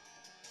awesome.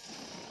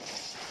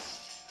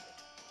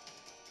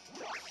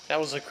 That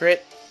was a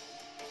crit.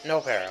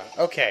 No para.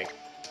 Okay.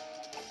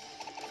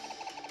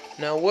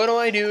 Now, what do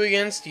I do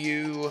against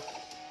you?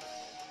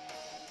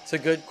 It's a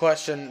good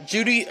question.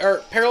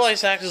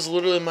 Paralyzed Axe is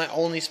literally my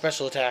only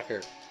special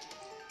attacker.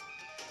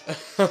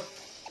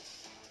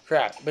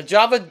 Crap. But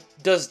Java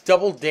does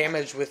double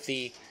damage with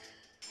the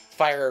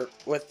fire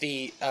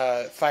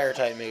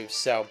type moves,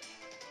 so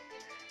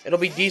it'll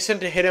be decent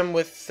to hit him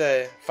with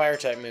the fire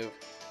type move.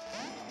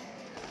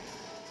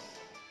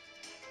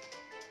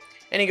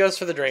 And he goes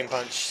for the Drain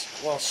Punch.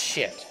 Well,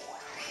 shit.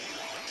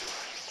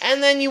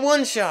 And then you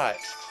one-shot.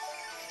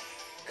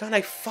 God,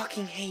 I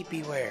fucking hate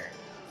Beware.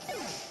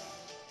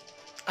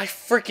 I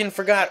freaking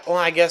forgot. Well,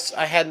 I guess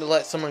I had to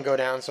let someone go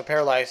down, so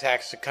Paralyzed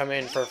Axe to come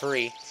in for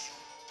free.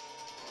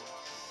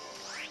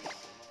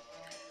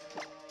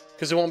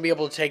 Because it won't be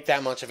able to take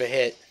that much of a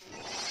hit.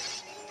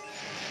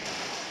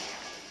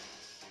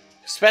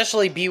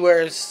 Especially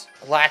Beware's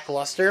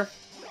lackluster.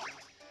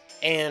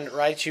 And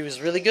Raichu is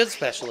really good,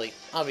 especially,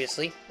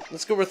 obviously.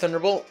 Let's go with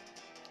Thunderbolt.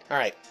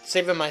 Alright,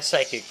 saving my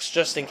Psychics,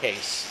 just in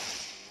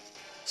case.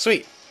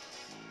 Sweet.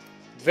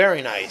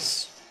 Very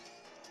nice.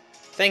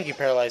 Thank you,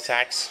 Paralyzed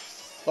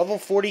Axe. Level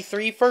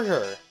 43 for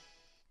her.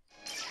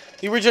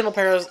 The original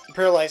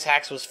Paralyzed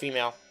Axe was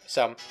female,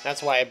 so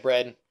that's why I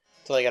bred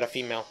until I got a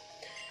female.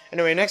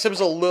 Anyway, next up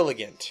is a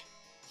Lilligant.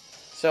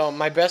 So,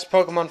 my best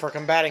Pokemon for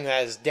combating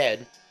that is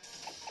dead.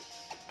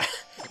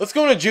 Let's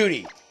go into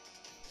Judy.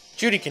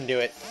 Judy can do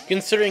it,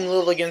 considering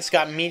Lilligant's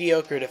got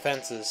mediocre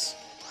defenses.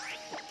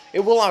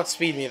 It will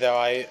outspeed me, though.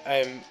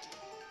 I'm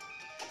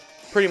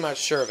pretty much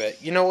sure of it.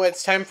 You know what?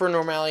 It's time for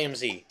Normalium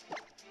Z.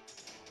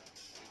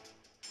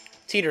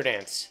 Teeter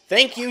Dance.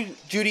 Thank you,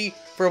 Judy,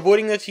 for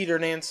avoiding the Teeter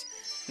Dance.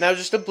 Now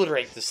just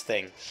obliterate this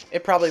thing.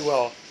 It probably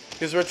will.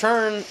 Because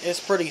return is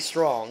pretty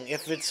strong,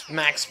 if it's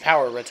max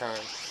power return.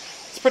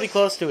 It's pretty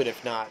close to it,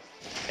 if not.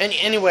 And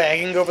anyway, I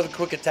can go for the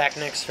quick attack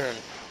next turn.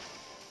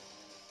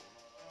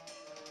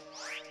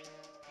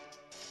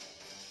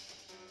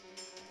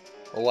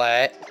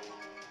 What?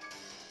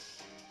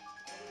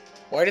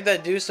 Why did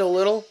that do so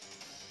little?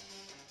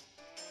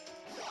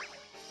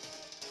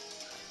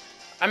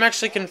 I'm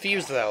actually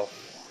confused, though.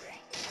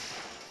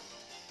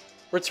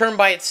 Return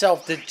by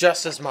itself did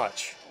just as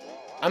much.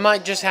 I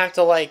might just have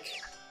to, like,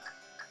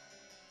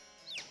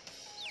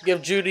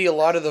 give Judy a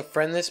lot of the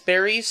friendless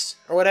berries,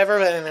 or whatever,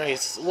 but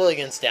anyways,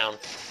 Lilligant's down.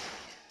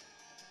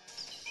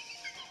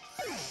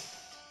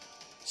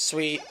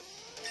 Sweet.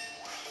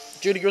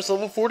 Judy goes to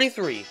level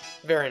 43.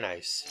 Very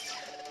nice.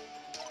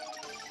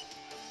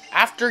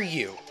 After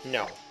you.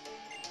 No.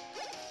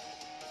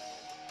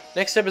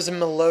 Next up is a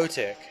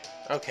Milotic.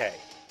 Okay.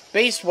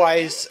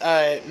 Base-wise,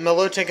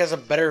 Milotic has a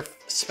better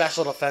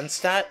special defense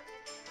stat.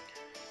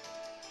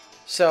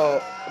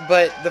 So,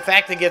 but the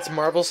fact that it gets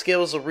Marvel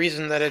Skill is the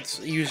reason that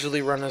it's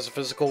usually run as a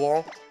physical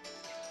wall.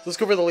 Let's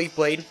go for the Leaf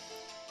Blade.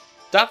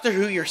 Doctor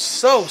Who, you're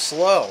so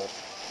slow.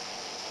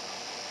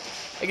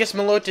 I guess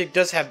Milotic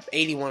does have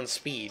 81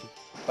 speed,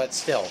 but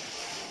still.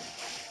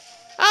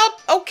 Oh,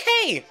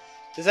 okay!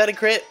 Is that a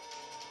crit?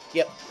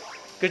 Yep.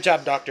 Good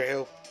job, Doctor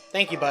Who.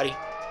 Thank you, buddy.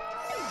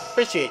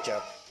 Appreciate you.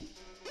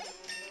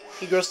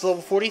 He goes to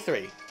level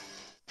 43.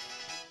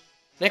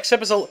 Next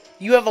up is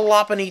you have a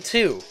Lopunny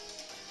too.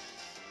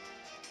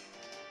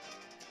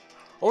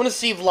 I want to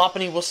see if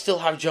Lopunny will still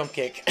have Jump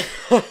Kick.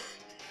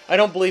 I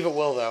don't believe it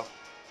will, though.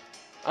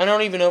 I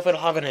don't even know if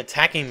it'll have an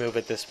attacking move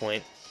at this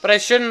point. But I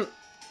shouldn't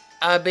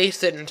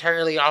base it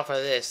entirely off of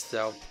this,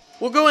 though.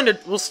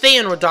 We'll stay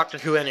in with Doctor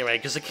Who anyway,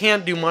 because it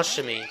can't do much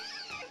to me.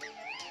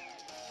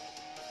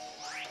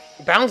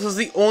 Bounce is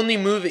the only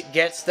move it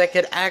gets that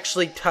could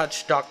actually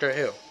touch Doctor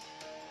Who.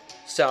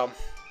 So,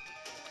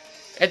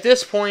 at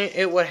this point,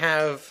 it would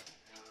have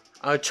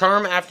a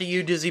Charm after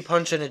you, Dizzy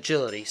Punch, and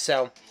Agility.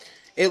 So,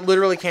 it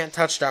literally can't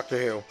touch Doctor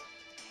Who.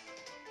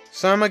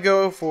 So I'm gonna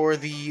go for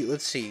the,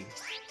 let's see.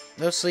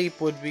 No Sleep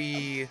would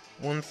be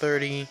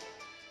 130.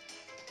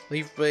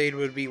 Leaf Blade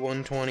would be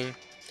 120.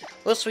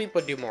 No Sleep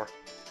would do more.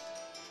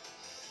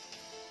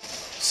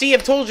 See,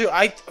 I've told you,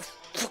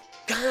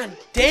 God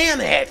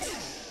damn it!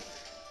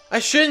 I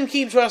shouldn't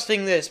keep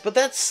trusting this, but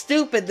that's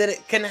stupid that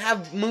it can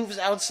have moves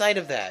outside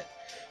of that.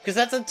 Because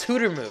that's a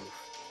tutor move.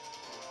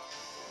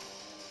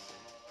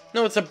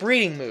 No, it's a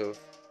breeding move.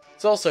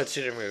 It's also a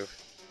tutor move.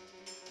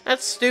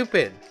 That's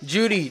stupid.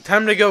 Judy,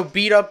 time to go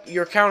beat up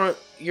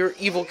your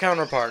evil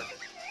counterpart.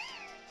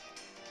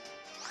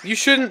 You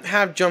shouldn't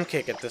have Jump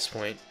Kick at this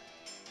point.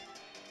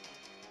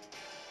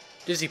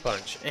 Dizzy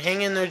Punch. And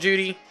hang in there,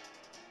 Judy.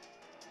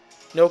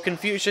 No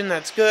confusion,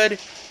 that's good.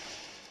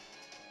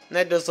 And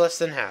that does less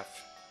than half.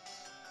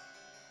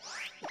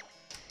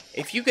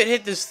 If you could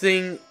hit this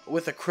thing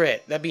with a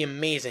crit, that'd be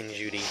amazing,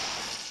 Judy.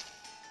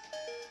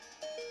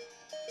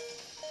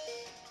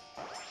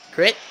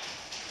 Crit?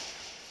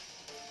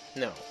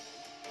 No.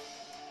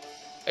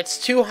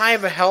 It's too high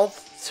of a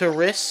health to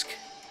risk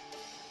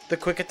the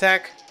quick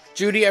attack.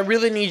 Judy, I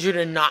really need you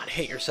to not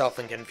hit yourself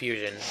in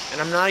confusion.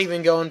 And I'm not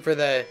even going for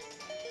the...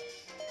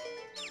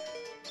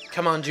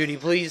 Come on, Judy,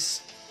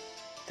 please.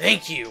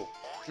 Thank you.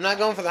 I'm not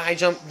going for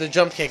the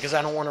jump kick because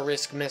I don't want to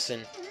risk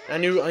missing. I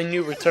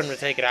knew Return would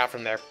take it out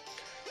from there.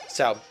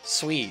 So,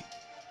 sweet.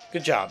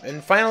 Good job.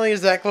 And finally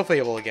is that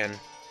Clefable again.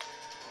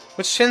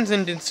 Which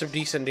Shenzhen did some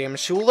decent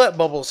damage. She will let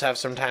Bubbles have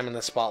some time in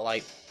the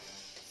spotlight.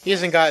 He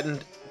hasn't gotten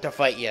to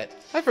fight yet.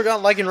 I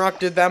forgot Lycanroc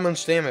did that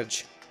much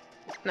damage.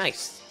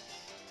 Nice.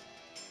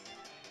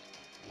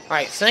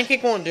 Alright,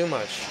 Psychic won't do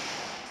much.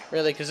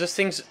 Really, because this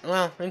thing's...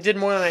 Well, it did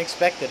more than I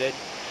expected it.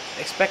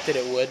 I expected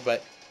it would,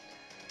 but...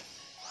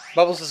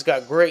 Bubbles has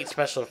got great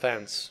special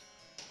defense.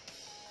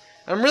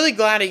 I'm really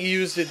glad it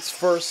used its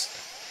first...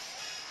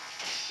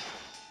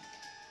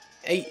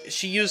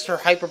 She used her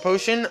Hyper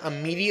Potion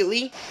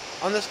immediately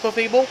on this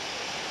Clefable.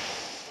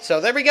 So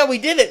there we go, we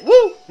did it!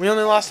 Woo! We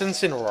only lost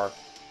Incineroar.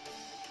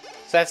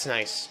 So that's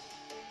nice.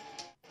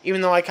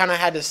 Even though I kind of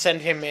had to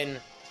send him in...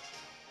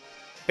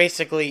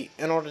 Basically,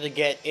 in order to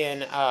get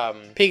in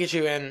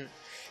Pikachu and...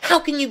 How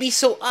can you be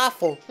so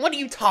awful? What are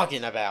you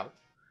talking about?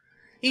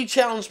 You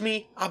challenge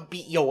me, I'll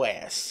beat your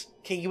ass.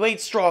 Okay, you ain't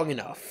strong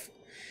enough.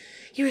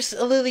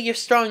 Lily, you're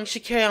strong. You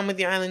should carry on with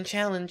your island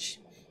challenge.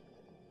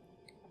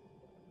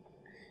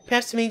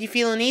 Perhaps it made you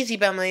feel uneasy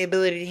about my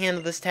ability to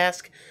handle this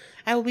task.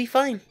 I will be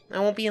fine. I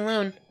won't be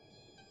alone.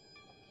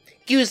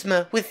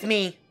 Guzma, with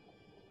me.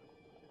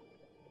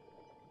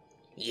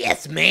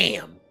 Yes,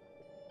 ma'am.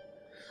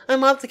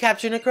 I'm off to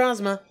capture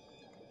Necrozma.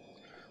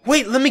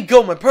 Wait, let me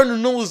go. My partner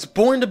Noel is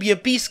born to be a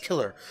beast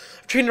killer.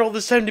 I've trained her all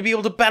this time to be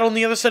able to battle on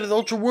the other side of the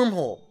Ultra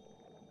Wormhole.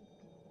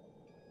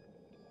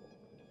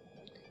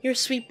 You're a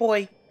sweet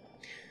boy.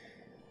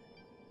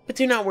 But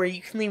do not worry,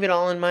 you can leave it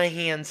all in my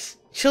hands.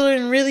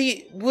 Children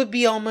really would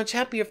be all much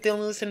happier if they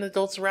only listened to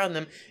adults around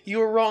them.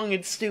 You are wrong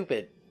and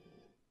stupid.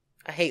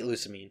 I hate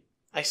Lucamine.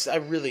 I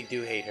really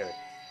do hate her.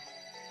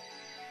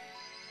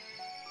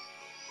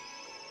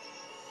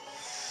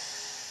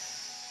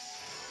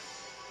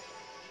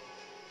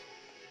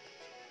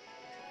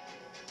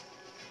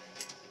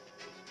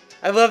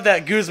 I love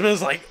that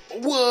Guzma's like,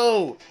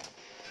 whoa!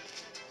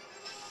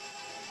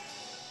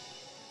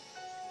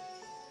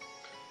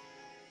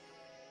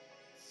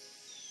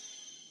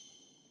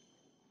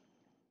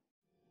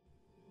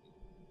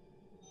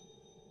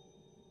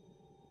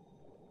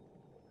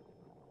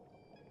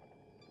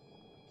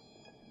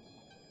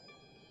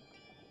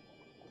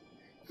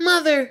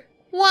 Mother,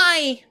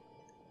 why?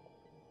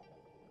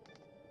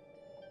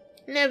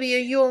 Nebby, are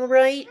you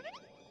alright?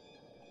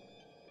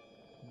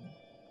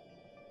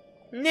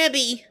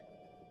 Nebby!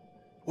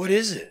 What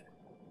is it?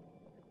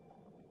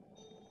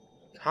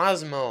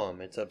 Cosmoem.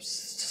 It's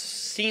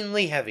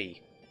obscenely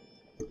heavy.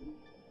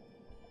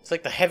 It's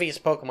like the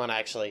heaviest Pokemon,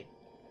 actually.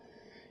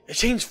 It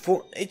changed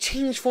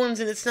forms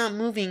and it's not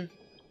moving.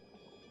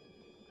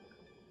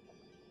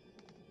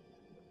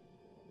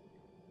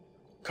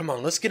 Come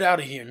on, let's get out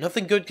of here.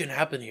 Nothing good can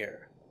happen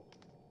here.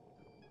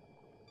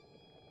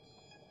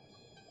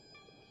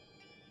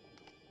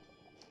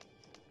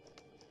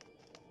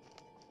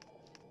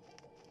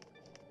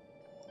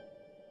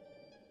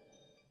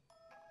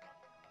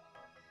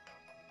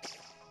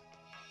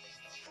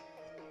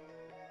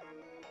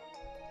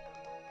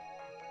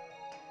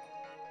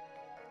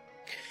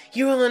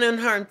 You're all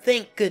unharmed,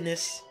 thank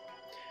goodness.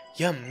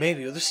 Yeah,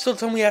 maybe, but there's still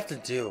something we have to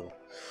do.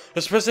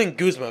 Espresso and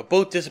Guzma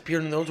both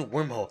disappeared in the Ultra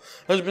Wormhole.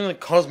 That's been like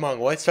Cosmog.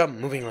 Why stop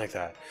moving like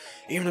that?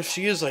 Even if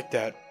she is like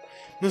that,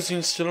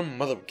 Lucian's still a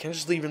mother. We can't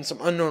just leave her in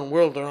some unknown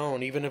world of our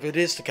own, even if it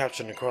is to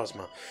capture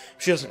Necrozma.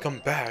 If she doesn't come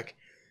back.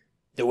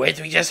 The words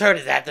we just heard,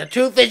 is that the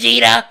truth,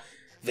 Vegeta?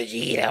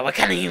 Vegeta, what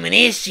kind of human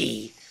is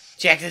she?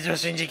 She acted so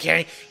strange and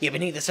caring, yet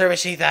beneath the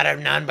surface she thought of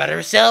none but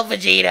herself,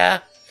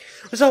 Vegeta.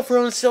 Was all for her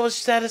own selfish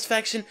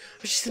satisfaction,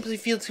 or she simply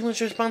feels too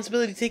much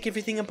responsibility to take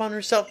everything upon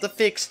herself to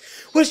fix?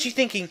 What is she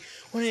thinking?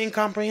 What an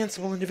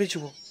incomprehensible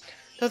individual.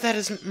 Though that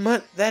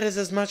is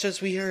as much as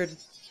we heard.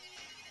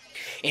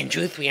 In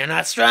truth, we are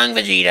not strong,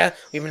 Vegeta.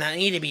 We do not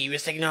need to be.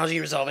 Use technology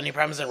to resolve any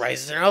problems that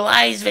arises in our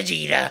lives,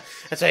 Vegeta.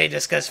 That's why we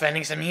discussed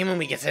finding some human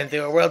we can send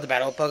through our world to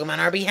battle Pokemon on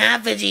our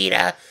behalf,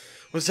 Vegeta.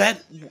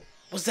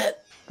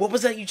 What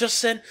was that you just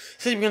said? You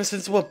said you were going to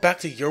send someone back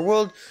to your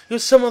world?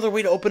 There's some other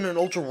way to open an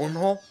Ultra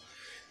Wormhole?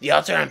 The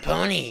Ultra and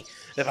Pony.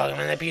 The Pokemon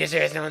that appears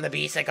here is known the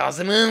beast that calls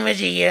the moon,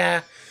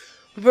 Vegeta.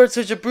 We brought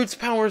such a brute's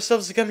power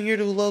ourselves to come here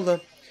to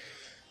Alola.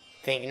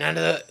 Think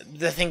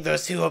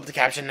those two hope to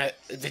capture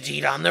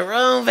Vegeta on their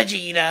own,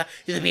 Vegeta.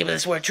 Do the people of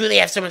this world truly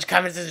have so much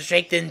confidence and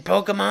strength in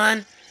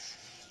Pokemon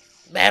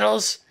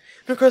battles?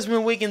 When Necrozma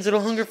awakens,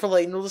 it'll hunger for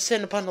light and will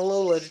descend upon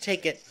Alola to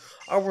take it.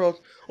 Our world,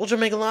 Ultra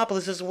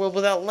Megalopolis, is a world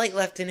without light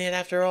left in it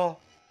after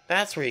all.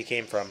 That's where he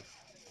came from.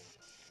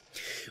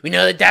 We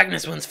know that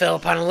darkness once fell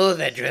upon Alola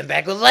that drew him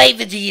back with light,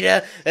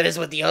 Vegeta. That is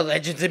what the old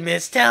legends and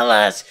myths tell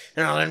us.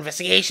 In all our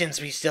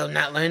investigations, we still have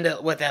not learned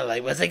what that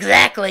light was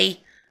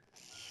exactly.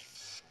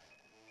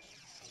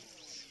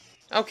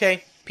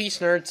 Okay, peace,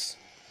 nerds.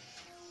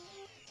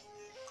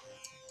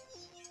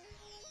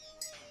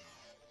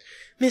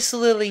 Miss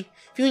Lily,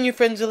 If you and your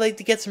friends would like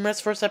to get some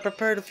rest first, I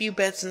prepared a few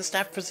beds in the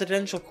staff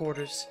residential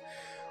quarters.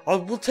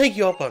 We'll take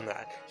you up on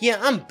that. Yeah,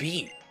 I'm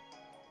beat.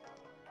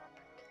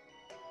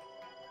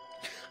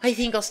 I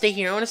think I'll stay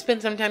here. I want to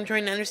spend some time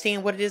trying to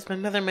understand what it is my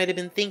mother might have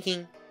been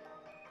thinking.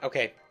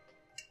 Okay.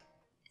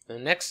 The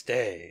next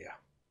day.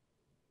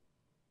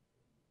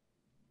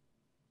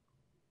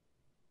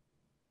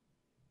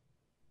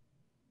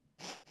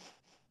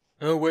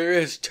 Oh, where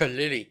is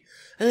Lily?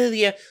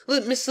 Lilia,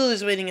 look, Miss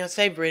Lily's waiting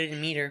outside, ready to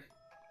meet her.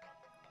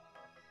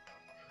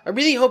 I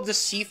really hope the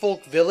Sea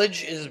Folk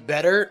Village is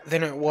better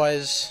than it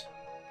was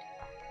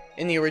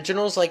in the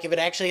originals. Like, if it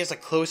actually has a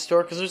closed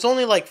store, because there's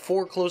only like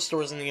 4 closed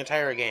stores in the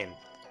entire game.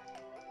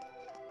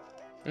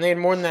 And they had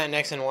more than that in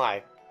X and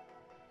Y.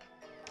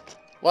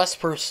 Less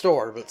per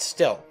store, but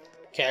still.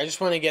 Okay, I just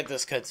want to get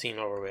this cutscene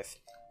over with.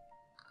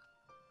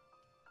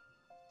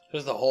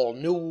 There's the whole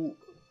new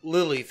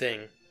Lily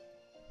thing.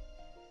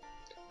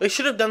 They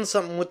should have done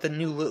something with the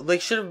new... They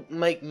should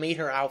have made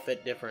her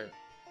outfit different.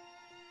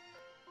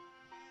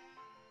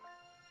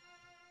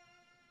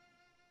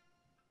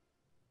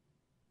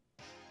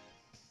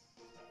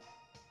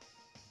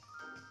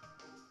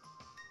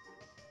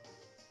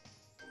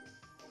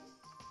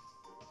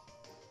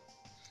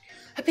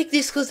 I picked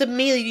these clothes up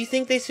mainly. Do you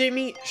think they suit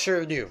me?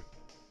 Sure do.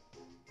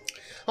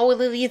 Oh, well,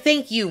 Lilia,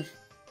 thank you.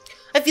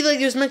 I feel like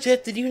there's much I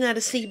have to do now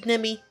to save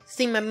Nemi,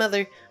 save my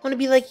mother. I want to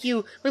be like you. I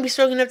want to be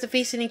strong enough to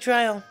face any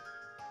trial.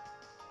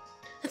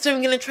 That's why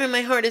I'm gonna try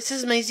my hardest. This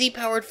is my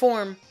Z-powered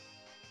form.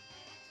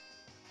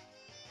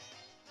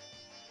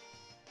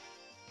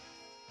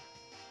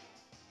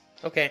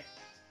 Okay.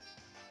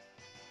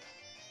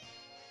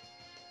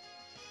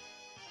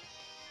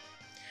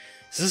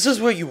 So this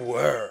is where you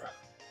were.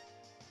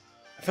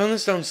 I found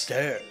this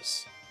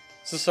downstairs.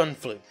 It's a sun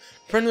flute.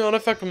 Apparently, an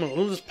artifact from an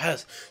oldest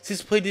past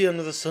seems played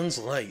under the sun's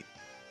light.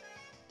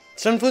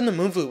 Sun flute and the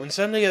moon flute, when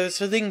summoned together,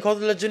 so they can call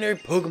the legendary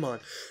Pokémon,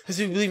 as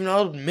we believe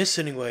not would miss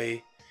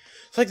anyway.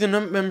 It's like the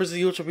members of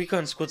the Ultra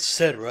Recon Squad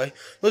said, right?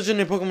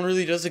 Legendary Pokemon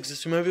really does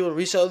exist. You might be able to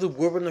reach out of the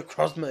world where the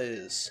Necrozma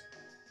is.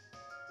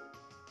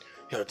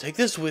 Yo, take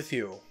this with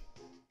you.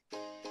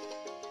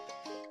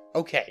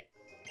 Okay.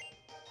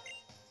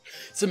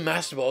 It's a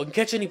Master Ball. I can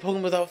catch any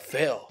Pokemon without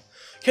fail.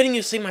 Getting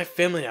you to save my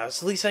family now.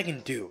 It's the least I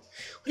can do.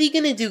 What are you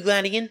gonna do,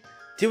 Gladian?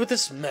 Deal with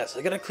this mess.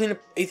 I gotta clean up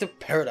Aether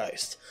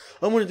Paradise.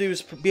 All I'm gonna do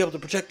is be able to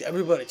protect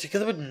everybody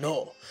together with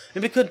Null.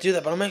 Maybe I couldn't do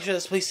that, but I'll make sure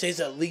this place stays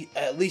at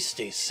least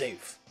stays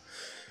safe.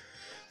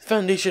 The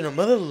Foundation her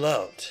mother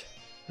loved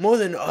more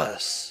than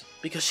us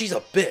because she's a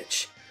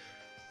bitch.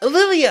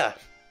 Lilia!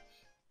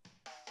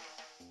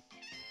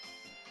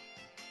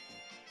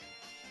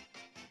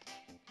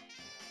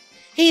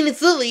 Hey, and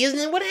it's Lily, isn't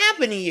it? What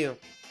happened to you?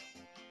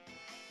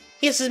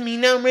 Yes, it's me.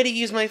 Now I'm ready to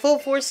use my full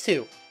force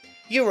too.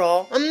 You're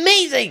all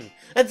amazing!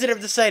 That's it, I've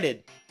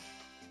decided.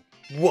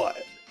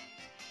 What?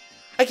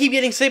 I keep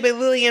getting saved by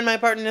Lily and my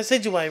partner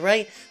Decidueye,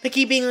 right? They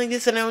keep being like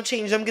this and I don't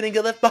change. I'm gonna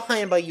get left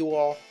behind by you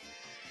all.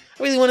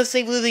 I really want to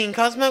save Lily and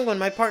Cosmog. When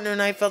my partner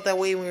and I felt that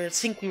way when we were in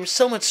sync, we were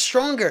so much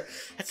stronger.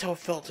 That's how it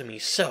felt to me.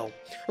 So,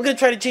 I'm gonna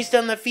try to chase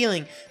down that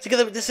feeling,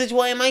 together with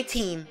Decidueye and my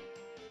team.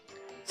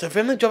 So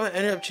family drama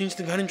ended up changing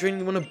the kind of training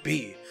you want to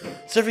be.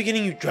 Instead of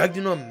getting you dragged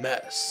into a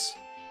mess.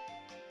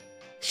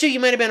 Sure, you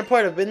might have been a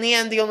part of it, but in the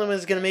end, the only one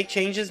that's gonna make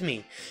change is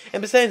me.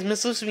 And besides,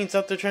 Miss Lucifer's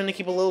out there trying to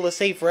keep Alola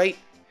safe, right?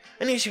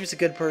 I knew she was a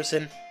good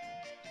person.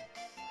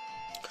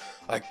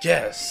 I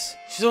guess.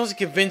 She's always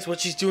convinced what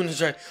she's doing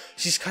is right.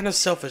 She's kind of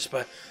selfish,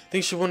 but I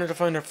think she wanted to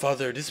find her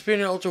father, disappear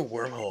in an ultra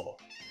wormhole.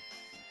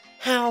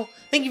 How?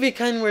 Thank you for your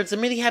kind words.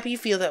 I'm really happy you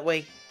feel that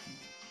way.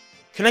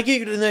 Can I get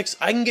you to the next?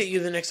 I can get you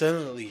to the next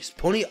island at least.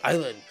 Pony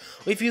Island.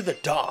 Wait for you at the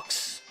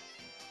docks.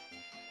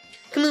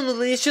 Come on,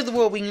 Lily. Let's show the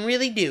world we can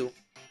really do.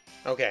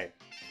 Okay.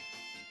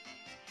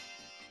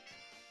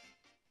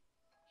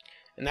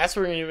 And that's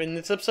where we're going to end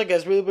this episode,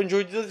 guys. Really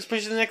enjoyed it.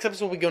 Especially the next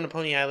episode, we'll be going to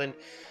Pony Island.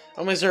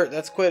 Oh my Zert,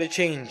 that's quite a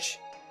change.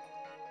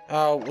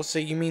 We'll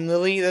say, you mean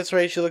Lily? That's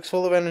right, she looks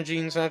full of energy,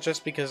 and it's not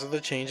just because of the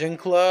change in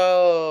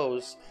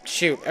clothes.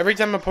 Shoot, every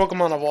time a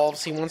Pokemon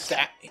evolves, he wants to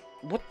act.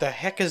 What the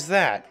heck is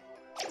that?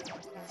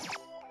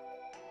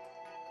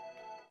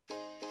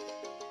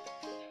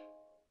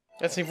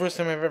 That's the first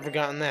time I've ever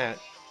gotten that.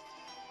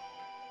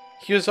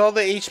 Here's all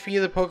the HP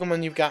of the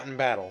Pokemon you've got in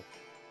battle.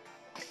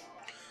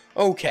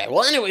 Okay,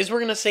 well anyways, we're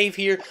going to save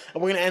here,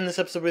 and we're going to end this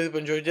episode. Really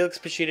enjoyed it.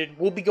 Appreciated.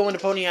 We'll be going to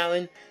Pony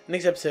Island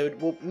next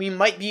episode. We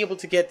might be able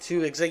to get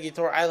to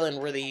Executor Island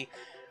where the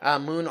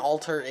moon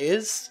altar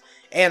is.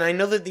 And I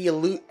know that the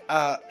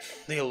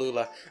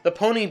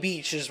Pony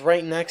Beach is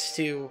right next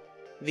to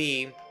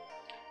the,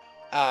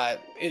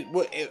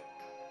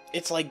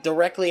 it's like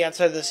directly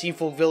outside of the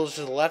Seafold Village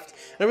to the left.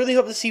 And I really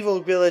hope the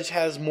Seafold Village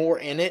has more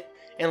in it.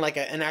 And like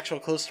an actual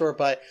closed store,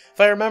 but if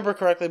I remember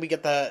correctly, we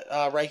get the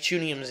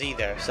Rhychunium Z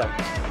there. So,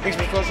 thanks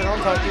for watching. I'll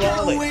talk to you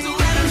all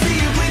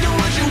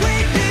later.